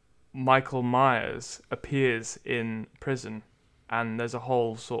and Michael Myers appears in prison, and there's a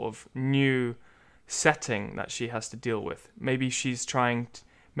whole sort of new setting that she has to deal with. Maybe she's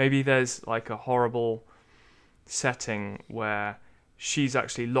maybe there's like a horrible setting where she's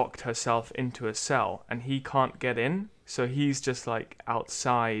actually locked herself into a cell and he can't get in, so he's just like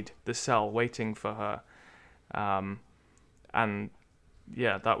outside the cell waiting for her, and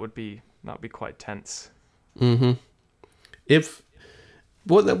yeah, that would be quite tense. If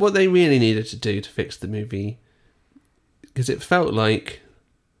what they really needed to do to fix the movie, because it felt like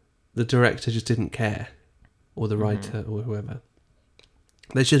the director just didn't care, or the writer or whoever,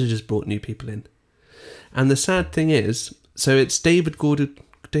 they should have just brought new people in. And the sad thing is, so it's David Gordon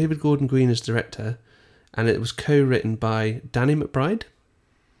Green as director, and it was co-written by Danny McBride.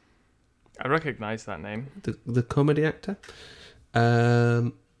 I recognise that name. The comedy actor.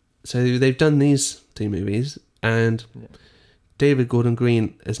 So they've done these two movies, and David Gordon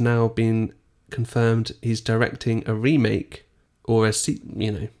Green has now been confirmed he's directing a remake, or I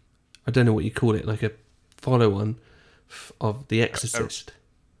don't know what you call it, like a follow-on of The Exorcist.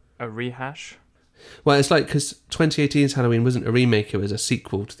 A rehash? Well, it's like, because 2018's Halloween wasn't a remake, it was a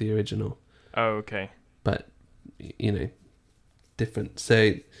sequel to the original. Oh, okay. But, different.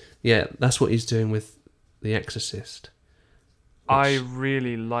 So, yeah, that's what he's doing with The Exorcist. I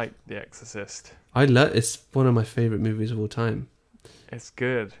really like The Exorcist. It's one of my favourite movies of all time. It's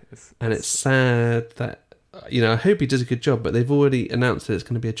good. It's sad that, I hope he does a good job, but they've already announced that it's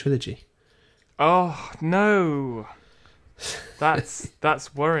going to be a trilogy. Oh, no.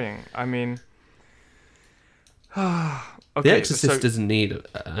 That's worrying. I mean... okay, The Exorcist doesn't need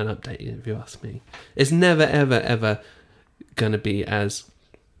an update, if you ask me. It's never, ever, ever going to be as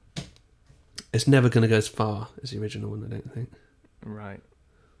it's never going to go as far as the original one, I don't think. Right.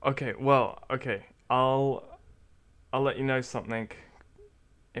 Okay. Well. Okay. I'll let you know something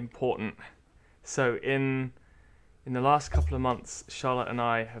important. So in the last couple of months, Charlotte and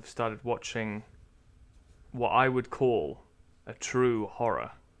I have started watching what I would call a true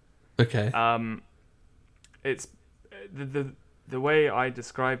horror. Okay. It's the way I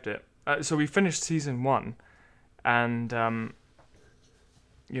described it. So we finished season 1, and I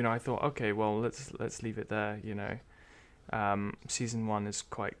thought, okay, well, let's leave it there. Season 1 is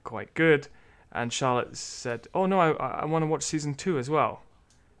quite good, and Charlotte said, "Oh no, I want to watch season 2 as well."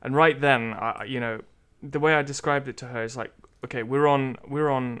 And right then, the way I described it to her is like, okay, we're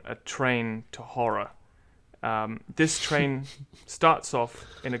on a train to horror. This train starts off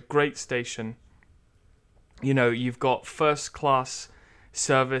in a great station. You've got first class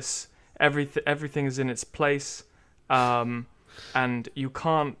service. Everything is in its place, and you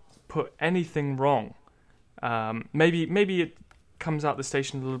can't put anything wrong. Maybe it comes out the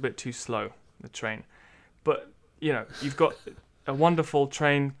station a little bit too slow, the train, but you've got a wonderful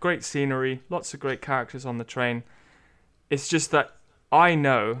train, great scenery, lots of great characters on the train. It's just that I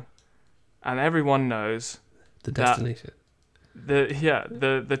know, and everyone knows, the destination.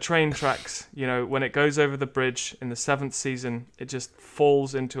 The train tracks, when it goes over the bridge in the 7th season, it just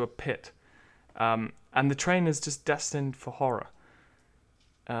falls into a pit. And the train is just destined for horror.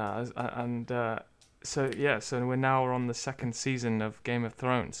 So we're on the 2nd season of Game of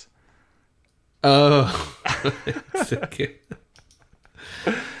Thrones. Oh. Okay.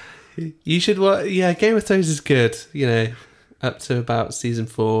 You should watch. Yeah, Game of Thrones is good, up to about season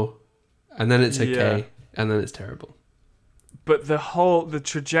 4, and then it's okay, and then it's terrible. But the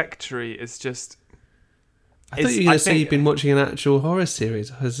trajectory is just... I thought you were going to say you've been watching an actual horror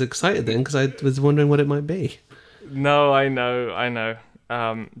series. I was excited then because I was wondering what it might be. No, I know.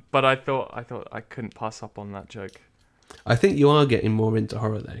 But I thought I couldn't pass up on that joke. I think you are getting more into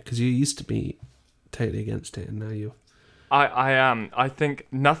horror though, because you used to be totally against it, and now you're... I am. I think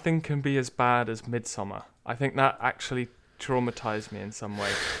nothing can be as bad as Midsommar. I think that actually traumatized me in some way.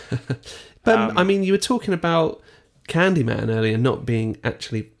 But I mean, you were talking about Candyman earlier not being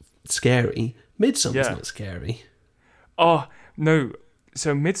actually scary. Midsommar's not scary. Oh, no.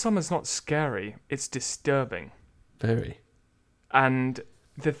 So Midsommar's not scary. It's disturbing. Very. And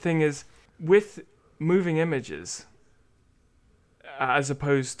the thing is, with moving images, as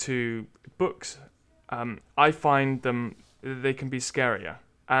opposed to books, I find they can be scarier.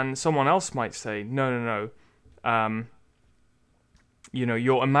 And someone else might say, no.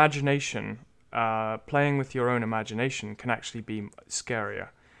 Your imagination, playing with your own imagination can actually be scarier.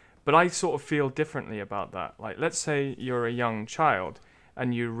 But I sort of feel differently about that. Like, let's say you're a young child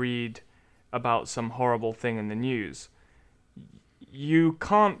and you read about some horrible thing in the news. You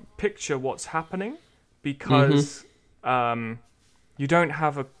can't picture what's happening because you don't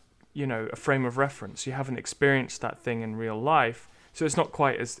have a frame of reference. You haven't experienced that thing in real life, so it's not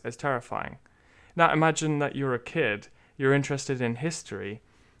quite as terrifying. Now imagine that you're a kid, you're interested in history,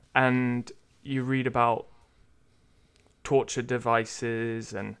 and you read about torture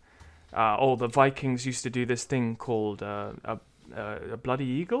devices and the Vikings used to do this thing called a bloody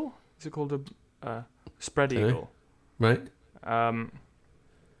eagle. Is it called a spread eagle? Right.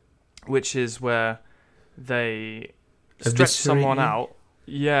 Which is where they stretch someone out.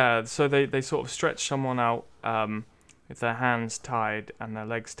 Yeah, so they sort of stretch someone out with their hands tied and their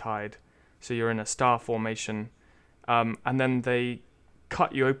legs tied, so you're in a star formation, and then they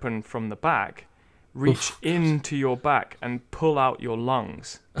cut you open from the back, reach into your back and pull out your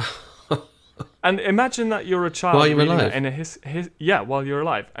lungs. And imagine that you're a child while you're reading alive. that in while you're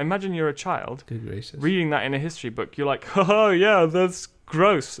alive. Imagine you're a child reading that in a history book. You're like, oh yeah, that's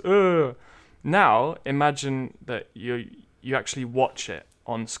gross. Ugh. Now imagine that you actually watch it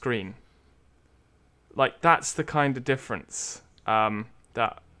on screen. Like, that's the kind of difference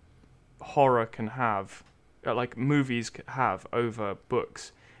that horror can have, like movies have over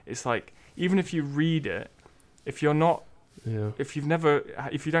books. It's like, even if you read it, if you're not, if you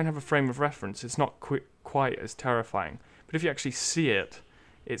don't have a frame of reference, it's not quite as terrifying. But if you actually see it,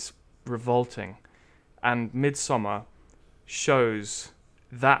 it's revolting. And Midsommar shows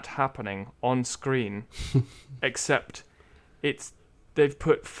that happening on screen, except they've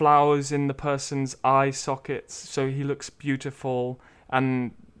put flowers in the person's eye sockets so he looks beautiful,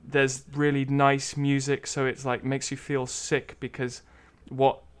 and there's really nice music, so it's like makes you feel sick because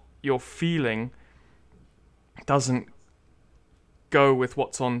what you're feeling doesn't go with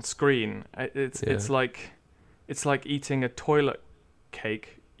what's on screen. It's like eating a toilet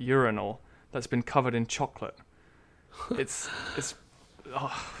cake urinal that's been covered in chocolate. It's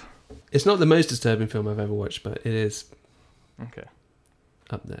It's not the most disturbing film I've ever watched, but it is Okay.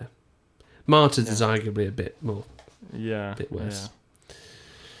 up there. Martyrs is arguably a bit more, Yeah. a bit worse.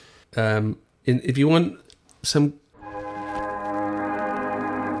 If you want some...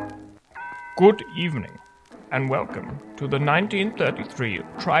 Good evening, and welcome to the 1933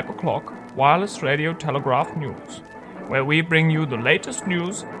 Tribe O'Clock Wireless Radio Telegraph News, where we bring you the latest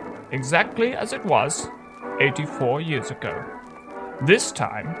news exactly as it was 84 years ago. This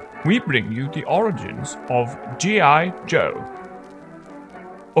time, we bring you the origins of G.I. Joe.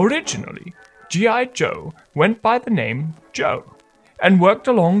 Originally, G.I. Joe went by the name Joe and worked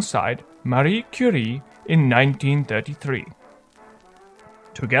alongside Marie Curie in 1933.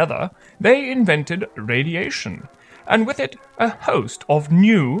 Together, they invented radiation, and with it, a host of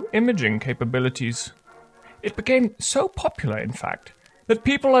new imaging capabilities. It became so popular, in fact, that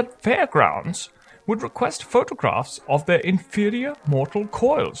people at fairgrounds would request photographs of their inferior mortal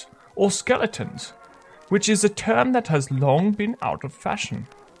coils, or skeletons, which is a term that has long been out of fashion.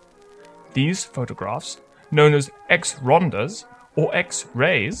 These photographs, known as X-rondas or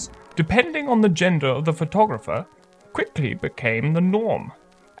X-rays, depending on the gender of the photographer, quickly became the norm,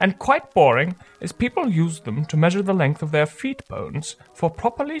 and quite boring as people used them to measure the length of their feet bones for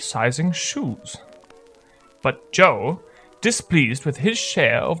properly sizing shoes. But Joe, displeased with his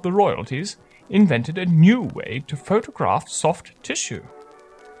share of the royalties, invented a new way to photograph soft tissue.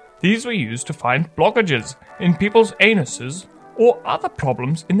 These were used to find blockages in people's anuses or other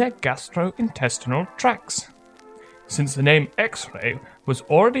problems in their gastrointestinal tracts. Since the name X-ray was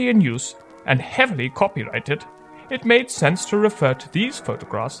already in use and heavily copyrighted, it made sense to refer to these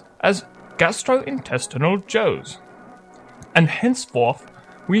photographs as gastrointestinal Joes. And henceforth,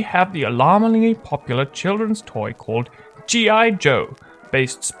 we have the alarmingly popular children's toy called G.I. Joe,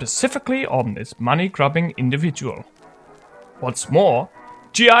 based specifically on this money-grubbing individual. What's more,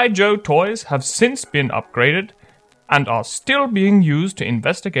 G.I. Joe toys have since been upgraded and are still being used to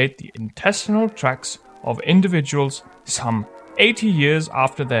investigate the intestinal tracts of individuals some 80 years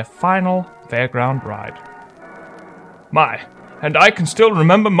after their final fairground ride. My, and I can still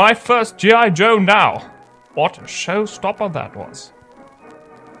remember my first G.I. Joe now. What a showstopper that was.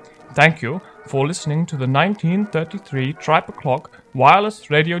 Thank you for listening to the 1933 Tribe O'Clock Wireless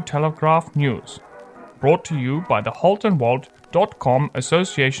Radio Telegraph News, brought to you by the HaltandWalt.com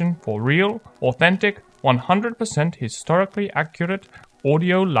Association for Real, Authentic, 100% Historically Accurate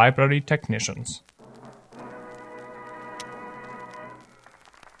Audio Library Technicians.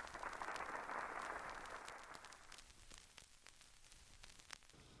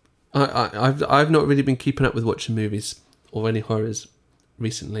 I've not really been keeping up with watching movies or any horrors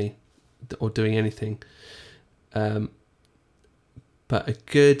recently, or doing anything. But a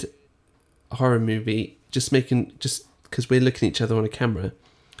good horror movie, just because we're looking at each other on a camera.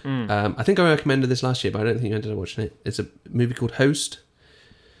 I think I recommended this last year, but I don't think you ended up watching it. It's a movie called Host,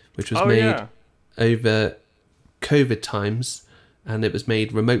 which was made over COVID times, and it was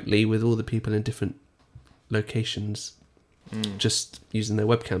made remotely with all the people in different locations, just using their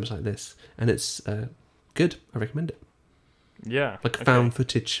webcams like this, and it's good. I recommend it. Yeah. Like found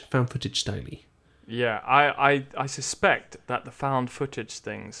footage styly. Yeah, I suspect that the found footage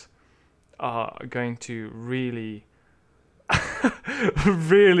things are going to really,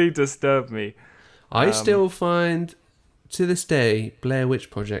 really disturb me. I still find, to this day, Blair Witch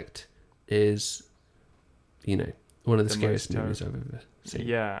Project is, one of the scariest movies I've ever seen.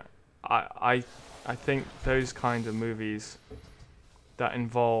 Yeah, I think those kind of movies that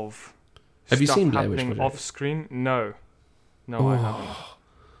involve Have you stuff seen Blair Witch happening Project? off screen? No, I haven't.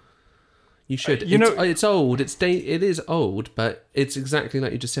 You should. You know- It's old. It is old, but it's exactly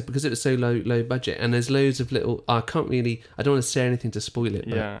like you just said, because it was so low budget, and there's loads of little. I don't want to say anything to spoil it.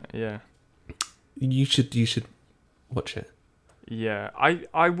 But Yeah. You should watch it. Yeah,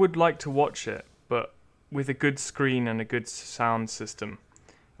 I would like to watch it, but with a good screen and a good sound system.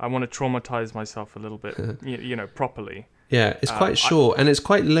 I want to traumatize myself a little bit, properly. Yeah, it's quite short, and it's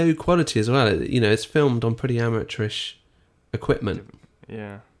quite low quality as well. It's filmed on pretty amateurish equipment.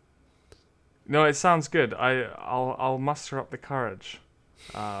 Yeah. No, it sounds good. I'll muster up the courage,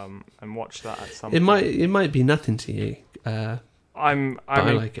 and watch that at some point. It might be nothing to you. I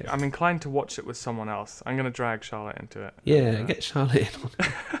like it. I'm inclined to watch it with someone else. I'm gonna drag Charlotte into it. Yeah, get Charlotte in on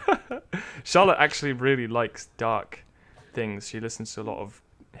it. Charlotte actually really likes dark things. She listens to a lot of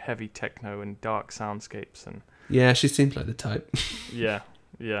heavy techno and dark soundscapes, and Yeah, she seems like the type. yeah.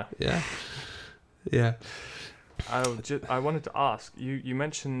 Yeah. I wanted to ask you.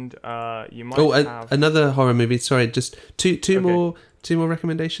 Mentioned you might have another horror movie. Sorry, just two more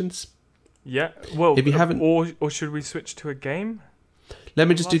recommendations. Yeah. Well, if you haven't, or should we switch to a game? Let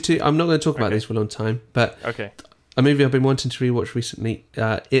me just do two. I'm not going to talk about Okay. these for a long time, but Okay. a movie I've been wanting to rewatch recently,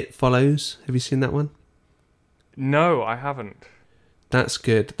 It Follows. Have you seen that one? No, I haven't. That's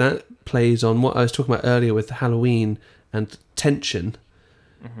good. That plays on what I was talking about earlier with Halloween and tension.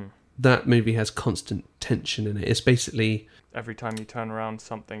 Mm-hmm. That movie has constant tension in it. It's basically... Every time you turn around,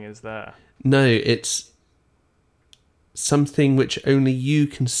 something is there. No, it's something which only you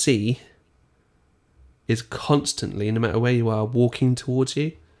can see is constantly, no matter where you are, walking towards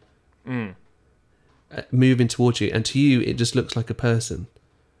you, moving towards you. And to you, it just looks like a person.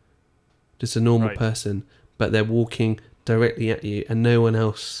 Just a normal Right. person. But they're walking directly at you and no one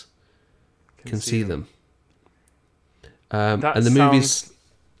else can see them. That And the sounds movie's...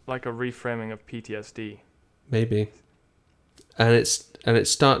 like a reframing of PTSD. Maybe. And it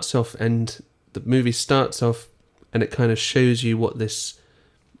starts off, and the movie starts off, and it kind of shows you what this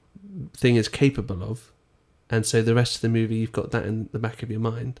thing is capable of, and so the rest of the movie you've got that in the back of your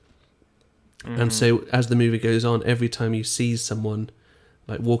mind. And so as the movie goes on, every time you see someone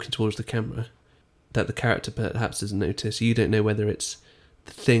like walking towards the camera that the character perhaps doesn't notice, you don't know whether it's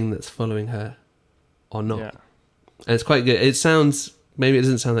the thing that's following her or not. Yeah. And it's quite good. It sounds, maybe it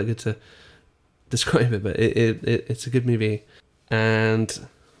doesn't sound that good to describe it, but it's a good movie. And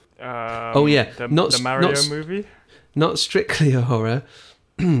the Mario movie. Not strictly a horror.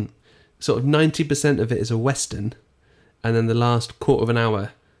 Sort of 90% of it is a western, and then the last quarter of an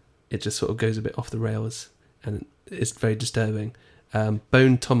hour, it just sort of goes a bit off the rails, and it's very disturbing.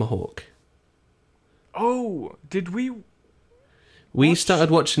 Bone Tomahawk. Oh, did we? We started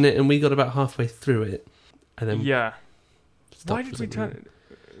watching it, and we got about halfway through it, and then Yeah. stopped Why for did we some turn?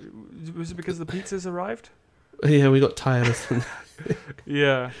 Was it because the pizzas arrived? reason. Yeah, we got tired of them.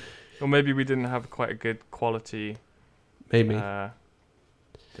 Yeah. Or maybe we didn't have quite a good quality Maybe. thing. I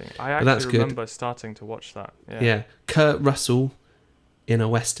But that's actually good. remember starting to watch that. Yeah. Yeah. Kurt Russell in a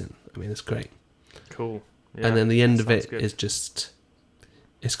western. I mean, it's great. Cool. Yeah, And then the end of sounds it good. is just...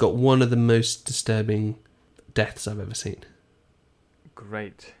 It's got one of the most disturbing deaths I've ever seen.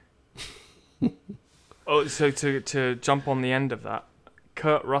 Great. Oh, so to jump on the end of that,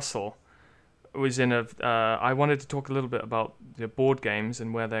 Kurt Russell was in a. I wanted to talk a little bit about the board games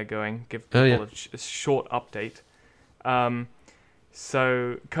and where they're going. Give people yeah. a short update.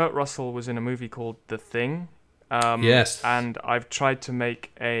 So Kurt Russell was in a movie called The Thing. Yes. And I've tried to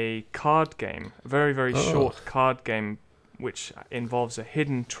make a card game, a very, very short card game, which involves a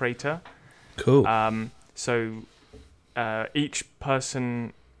hidden traitor. Cool. So each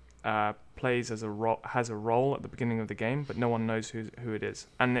person plays as has a role at the beginning of the game, but no one knows who it is.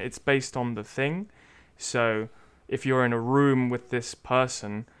 And it's based on The Thing. So if you're in a room with this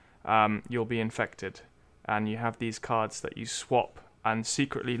person, you'll be infected. And you have these cards that you swap and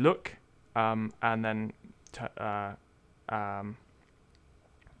secretly look, and then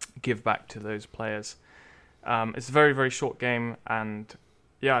give back to those players. It's a very, very short game, and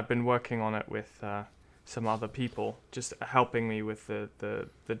yeah, I've been working on it with some other people, just helping me with the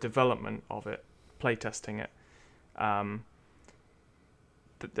development of it, playtesting it.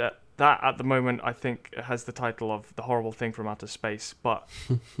 That at the moment I think has the title of The Horrible Thing from Outer Space, but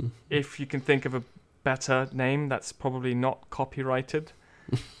if you can think of a better name that's probably not copyrighted,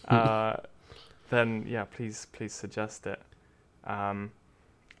 then yeah, please suggest it.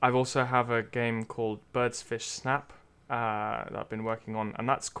 I've also have a game called Birds Fish Snap that I've been working on, and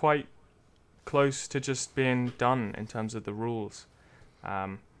that's quite close to just being done in terms of the rules.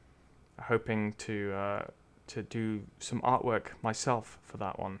 Hoping to do some artwork myself for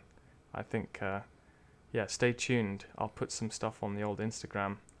that one. I think stay tuned. I'll put some stuff on the old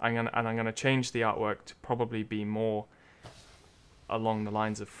Instagram. I'm gonna change the artwork to probably be more along the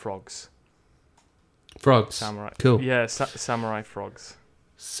lines of frogs. Frogs. Samurai. Cool. Yeah, samurai frogs.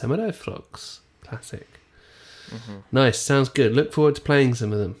 Samurai Frogs. Classic. Mm-hmm. Nice. Sounds good. Look forward to playing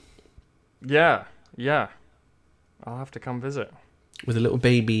some of them. Yeah. I'll have to come visit. With a little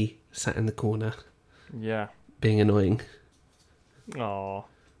baby sat in the corner, Yeah. being annoying. Oh.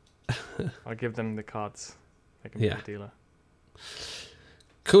 I'll give them the cards. They can Yeah. be the dealer.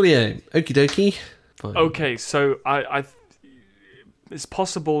 Coolio. Okie dokie. Fine. Okay, so I it's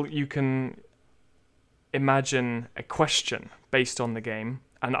possible you can imagine a question based on the game,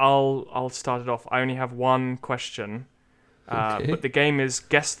 and I'll start it off. I only have one question, Okay. but the game is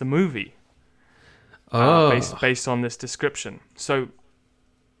guess the movie. Oh. Based on this description. So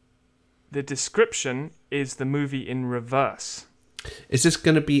the description is the movie in reverse. Is this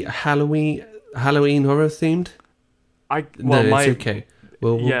going to be Halloween horror themed? It's okay.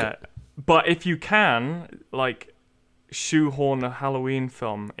 We'll yeah, but if you can, like, shoehorn a Halloween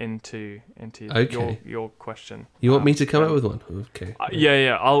film into Okay. your question. You want me to come up with one? Okay.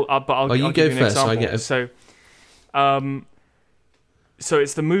 Yeah. I'll you I'll go give you an first, so I example. get So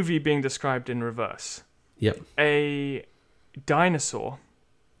it's the movie being described in reverse. Yep. A dinosaur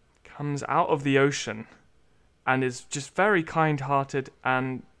comes out of the ocean and is just very kind-hearted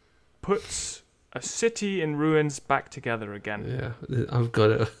and puts a city in ruins back together again. Yeah, I've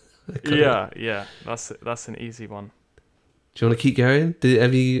got it. Yeah. That's an easy one. Do you want to keep going?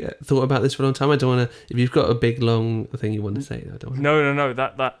 Have you thought about this for a long time? I don't want to. If you've got a big long thing you want to say, I don't. Want No.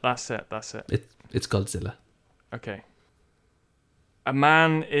 That's it. It's Godzilla. Okay. A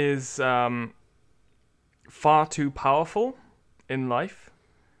man is far too powerful in life,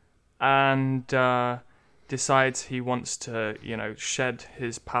 and decides he wants to, shed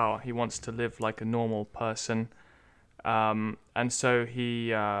his power. He wants to live like a normal person, and so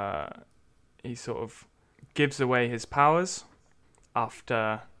he sort of gives away his powers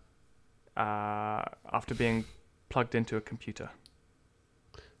after being plugged into a computer.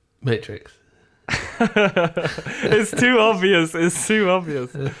 Matrix. It's too obvious.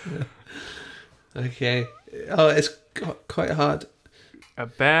 Okay. Oh, it's quite hard. A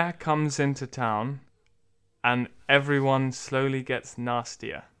bear comes into town, and everyone slowly gets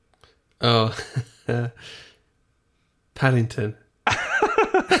nastier. Oh, Paddington.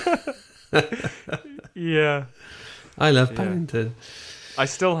 Yeah. I love Paddington. I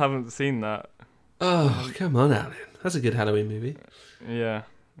still haven't seen that. Oh, come on, Alan. That's a good Halloween movie. Yeah.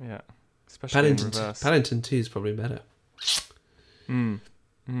 Especially in Paddington. reverse. Paddington 2 is probably better.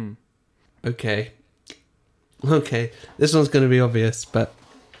 Okay. This one's going to be obvious, but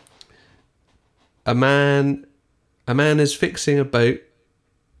a man is fixing a boat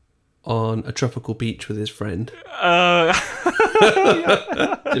on a tropical beach with his friend. Have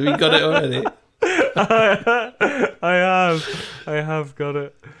we got it already? I have got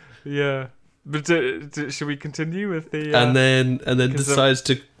it. Yeah. But should we continue with the? And then decides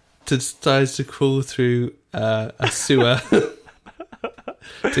to crawl through a sewer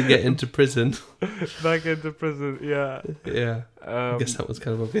to get into prison. Back into prison. Yeah. Yeah. I guess that was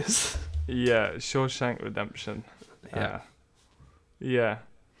kind of obvious. Yeah. Shawshank Redemption. Yeah. Yeah.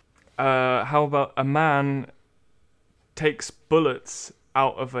 How about a man takes bullets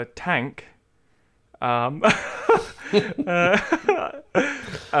out of a tank, and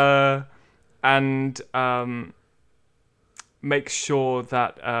makes sure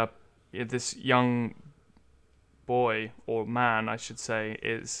that this young boy, or man, I should say,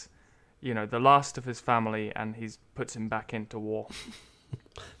 is, the last of his family, and he puts him back into war.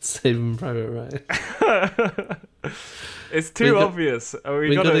 Saving Private Ryan. It's too obvious.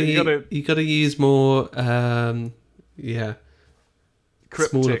 You gotta use more, cryptic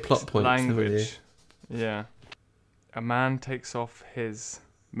smaller plot points. language. Yeah. A man takes off his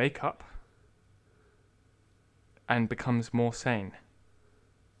makeup and becomes more sane.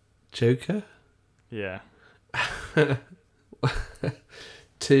 Joker. Yeah.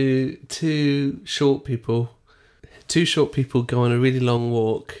 Two short people go on a really long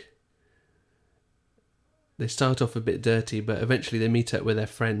walk. They start off a bit dirty, but eventually they meet up with their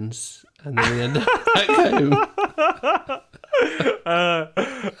friends, and then they end up back home.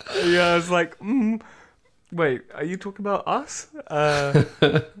 Yeah, it's like, wait, are you talking about us?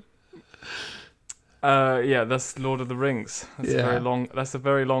 Yeah, that's Lord of the Rings. That's a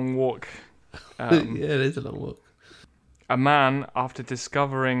very long walk. Yeah, it is a long walk. A man, after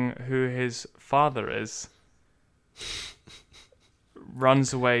discovering who his father is,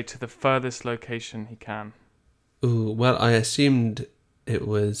 runs away to the furthest location he can. Ooh, well, I assumed it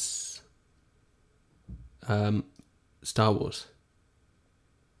was Star Wars.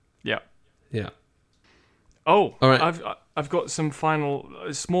 Yeah. Yeah. Oh, all right. I've got some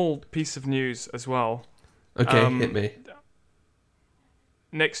small piece of news as well. Okay, hit me.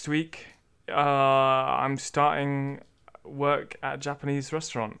 Next week, I'm starting work at a Japanese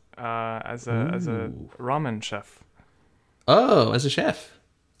restaurant as a ramen chef. Oh, as a chef.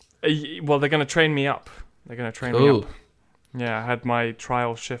 Well, they're going to train me up. Me up. Yeah, I had my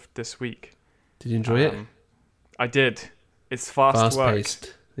trial shift this week. Did you enjoy it? I did. It's fast work.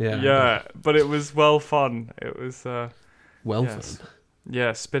 Paced. Yeah. Yeah, but it was fun. It was fun.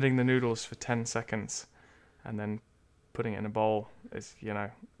 Yeah, spinning the noodles for 10 seconds and then putting it in a bowl is,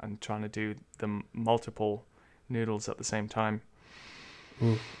 and trying to do the multiple noodles at the same time.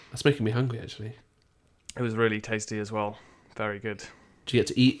 Ooh, that's making me hungry, actually. It was really tasty as well. Very good. Do you get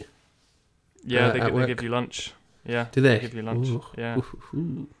to eat? Yeah, they give you lunch. Yeah. Do they? Give you lunch. Ooh. Yeah.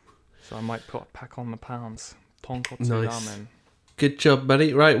 Ooh. So I might pack on the pounds. Tonkotsu Nice. ramen. Good job,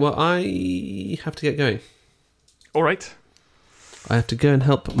 buddy. Right, well, I have to get going. All right. I have to go and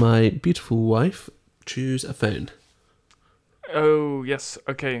help my beautiful wife choose a phone. Oh, yes.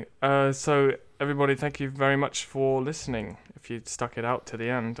 Okay. So, everybody, thank you very much for listening. If you stuck it out to the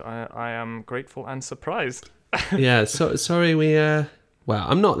end, I am grateful and surprised. Yeah, sorry we... Well,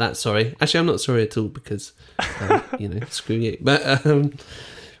 I'm not that sorry. Actually, I'm not sorry at all because, screw you. But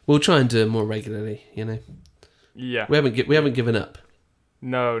we'll try and do it more regularly, Yeah. We haven't given up.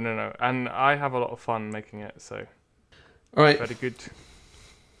 No. And I have a lot of fun making it, so All right. very good.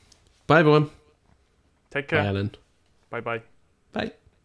 Bye, everyone. Take Bye, care. Alan. Bye-bye. Bye.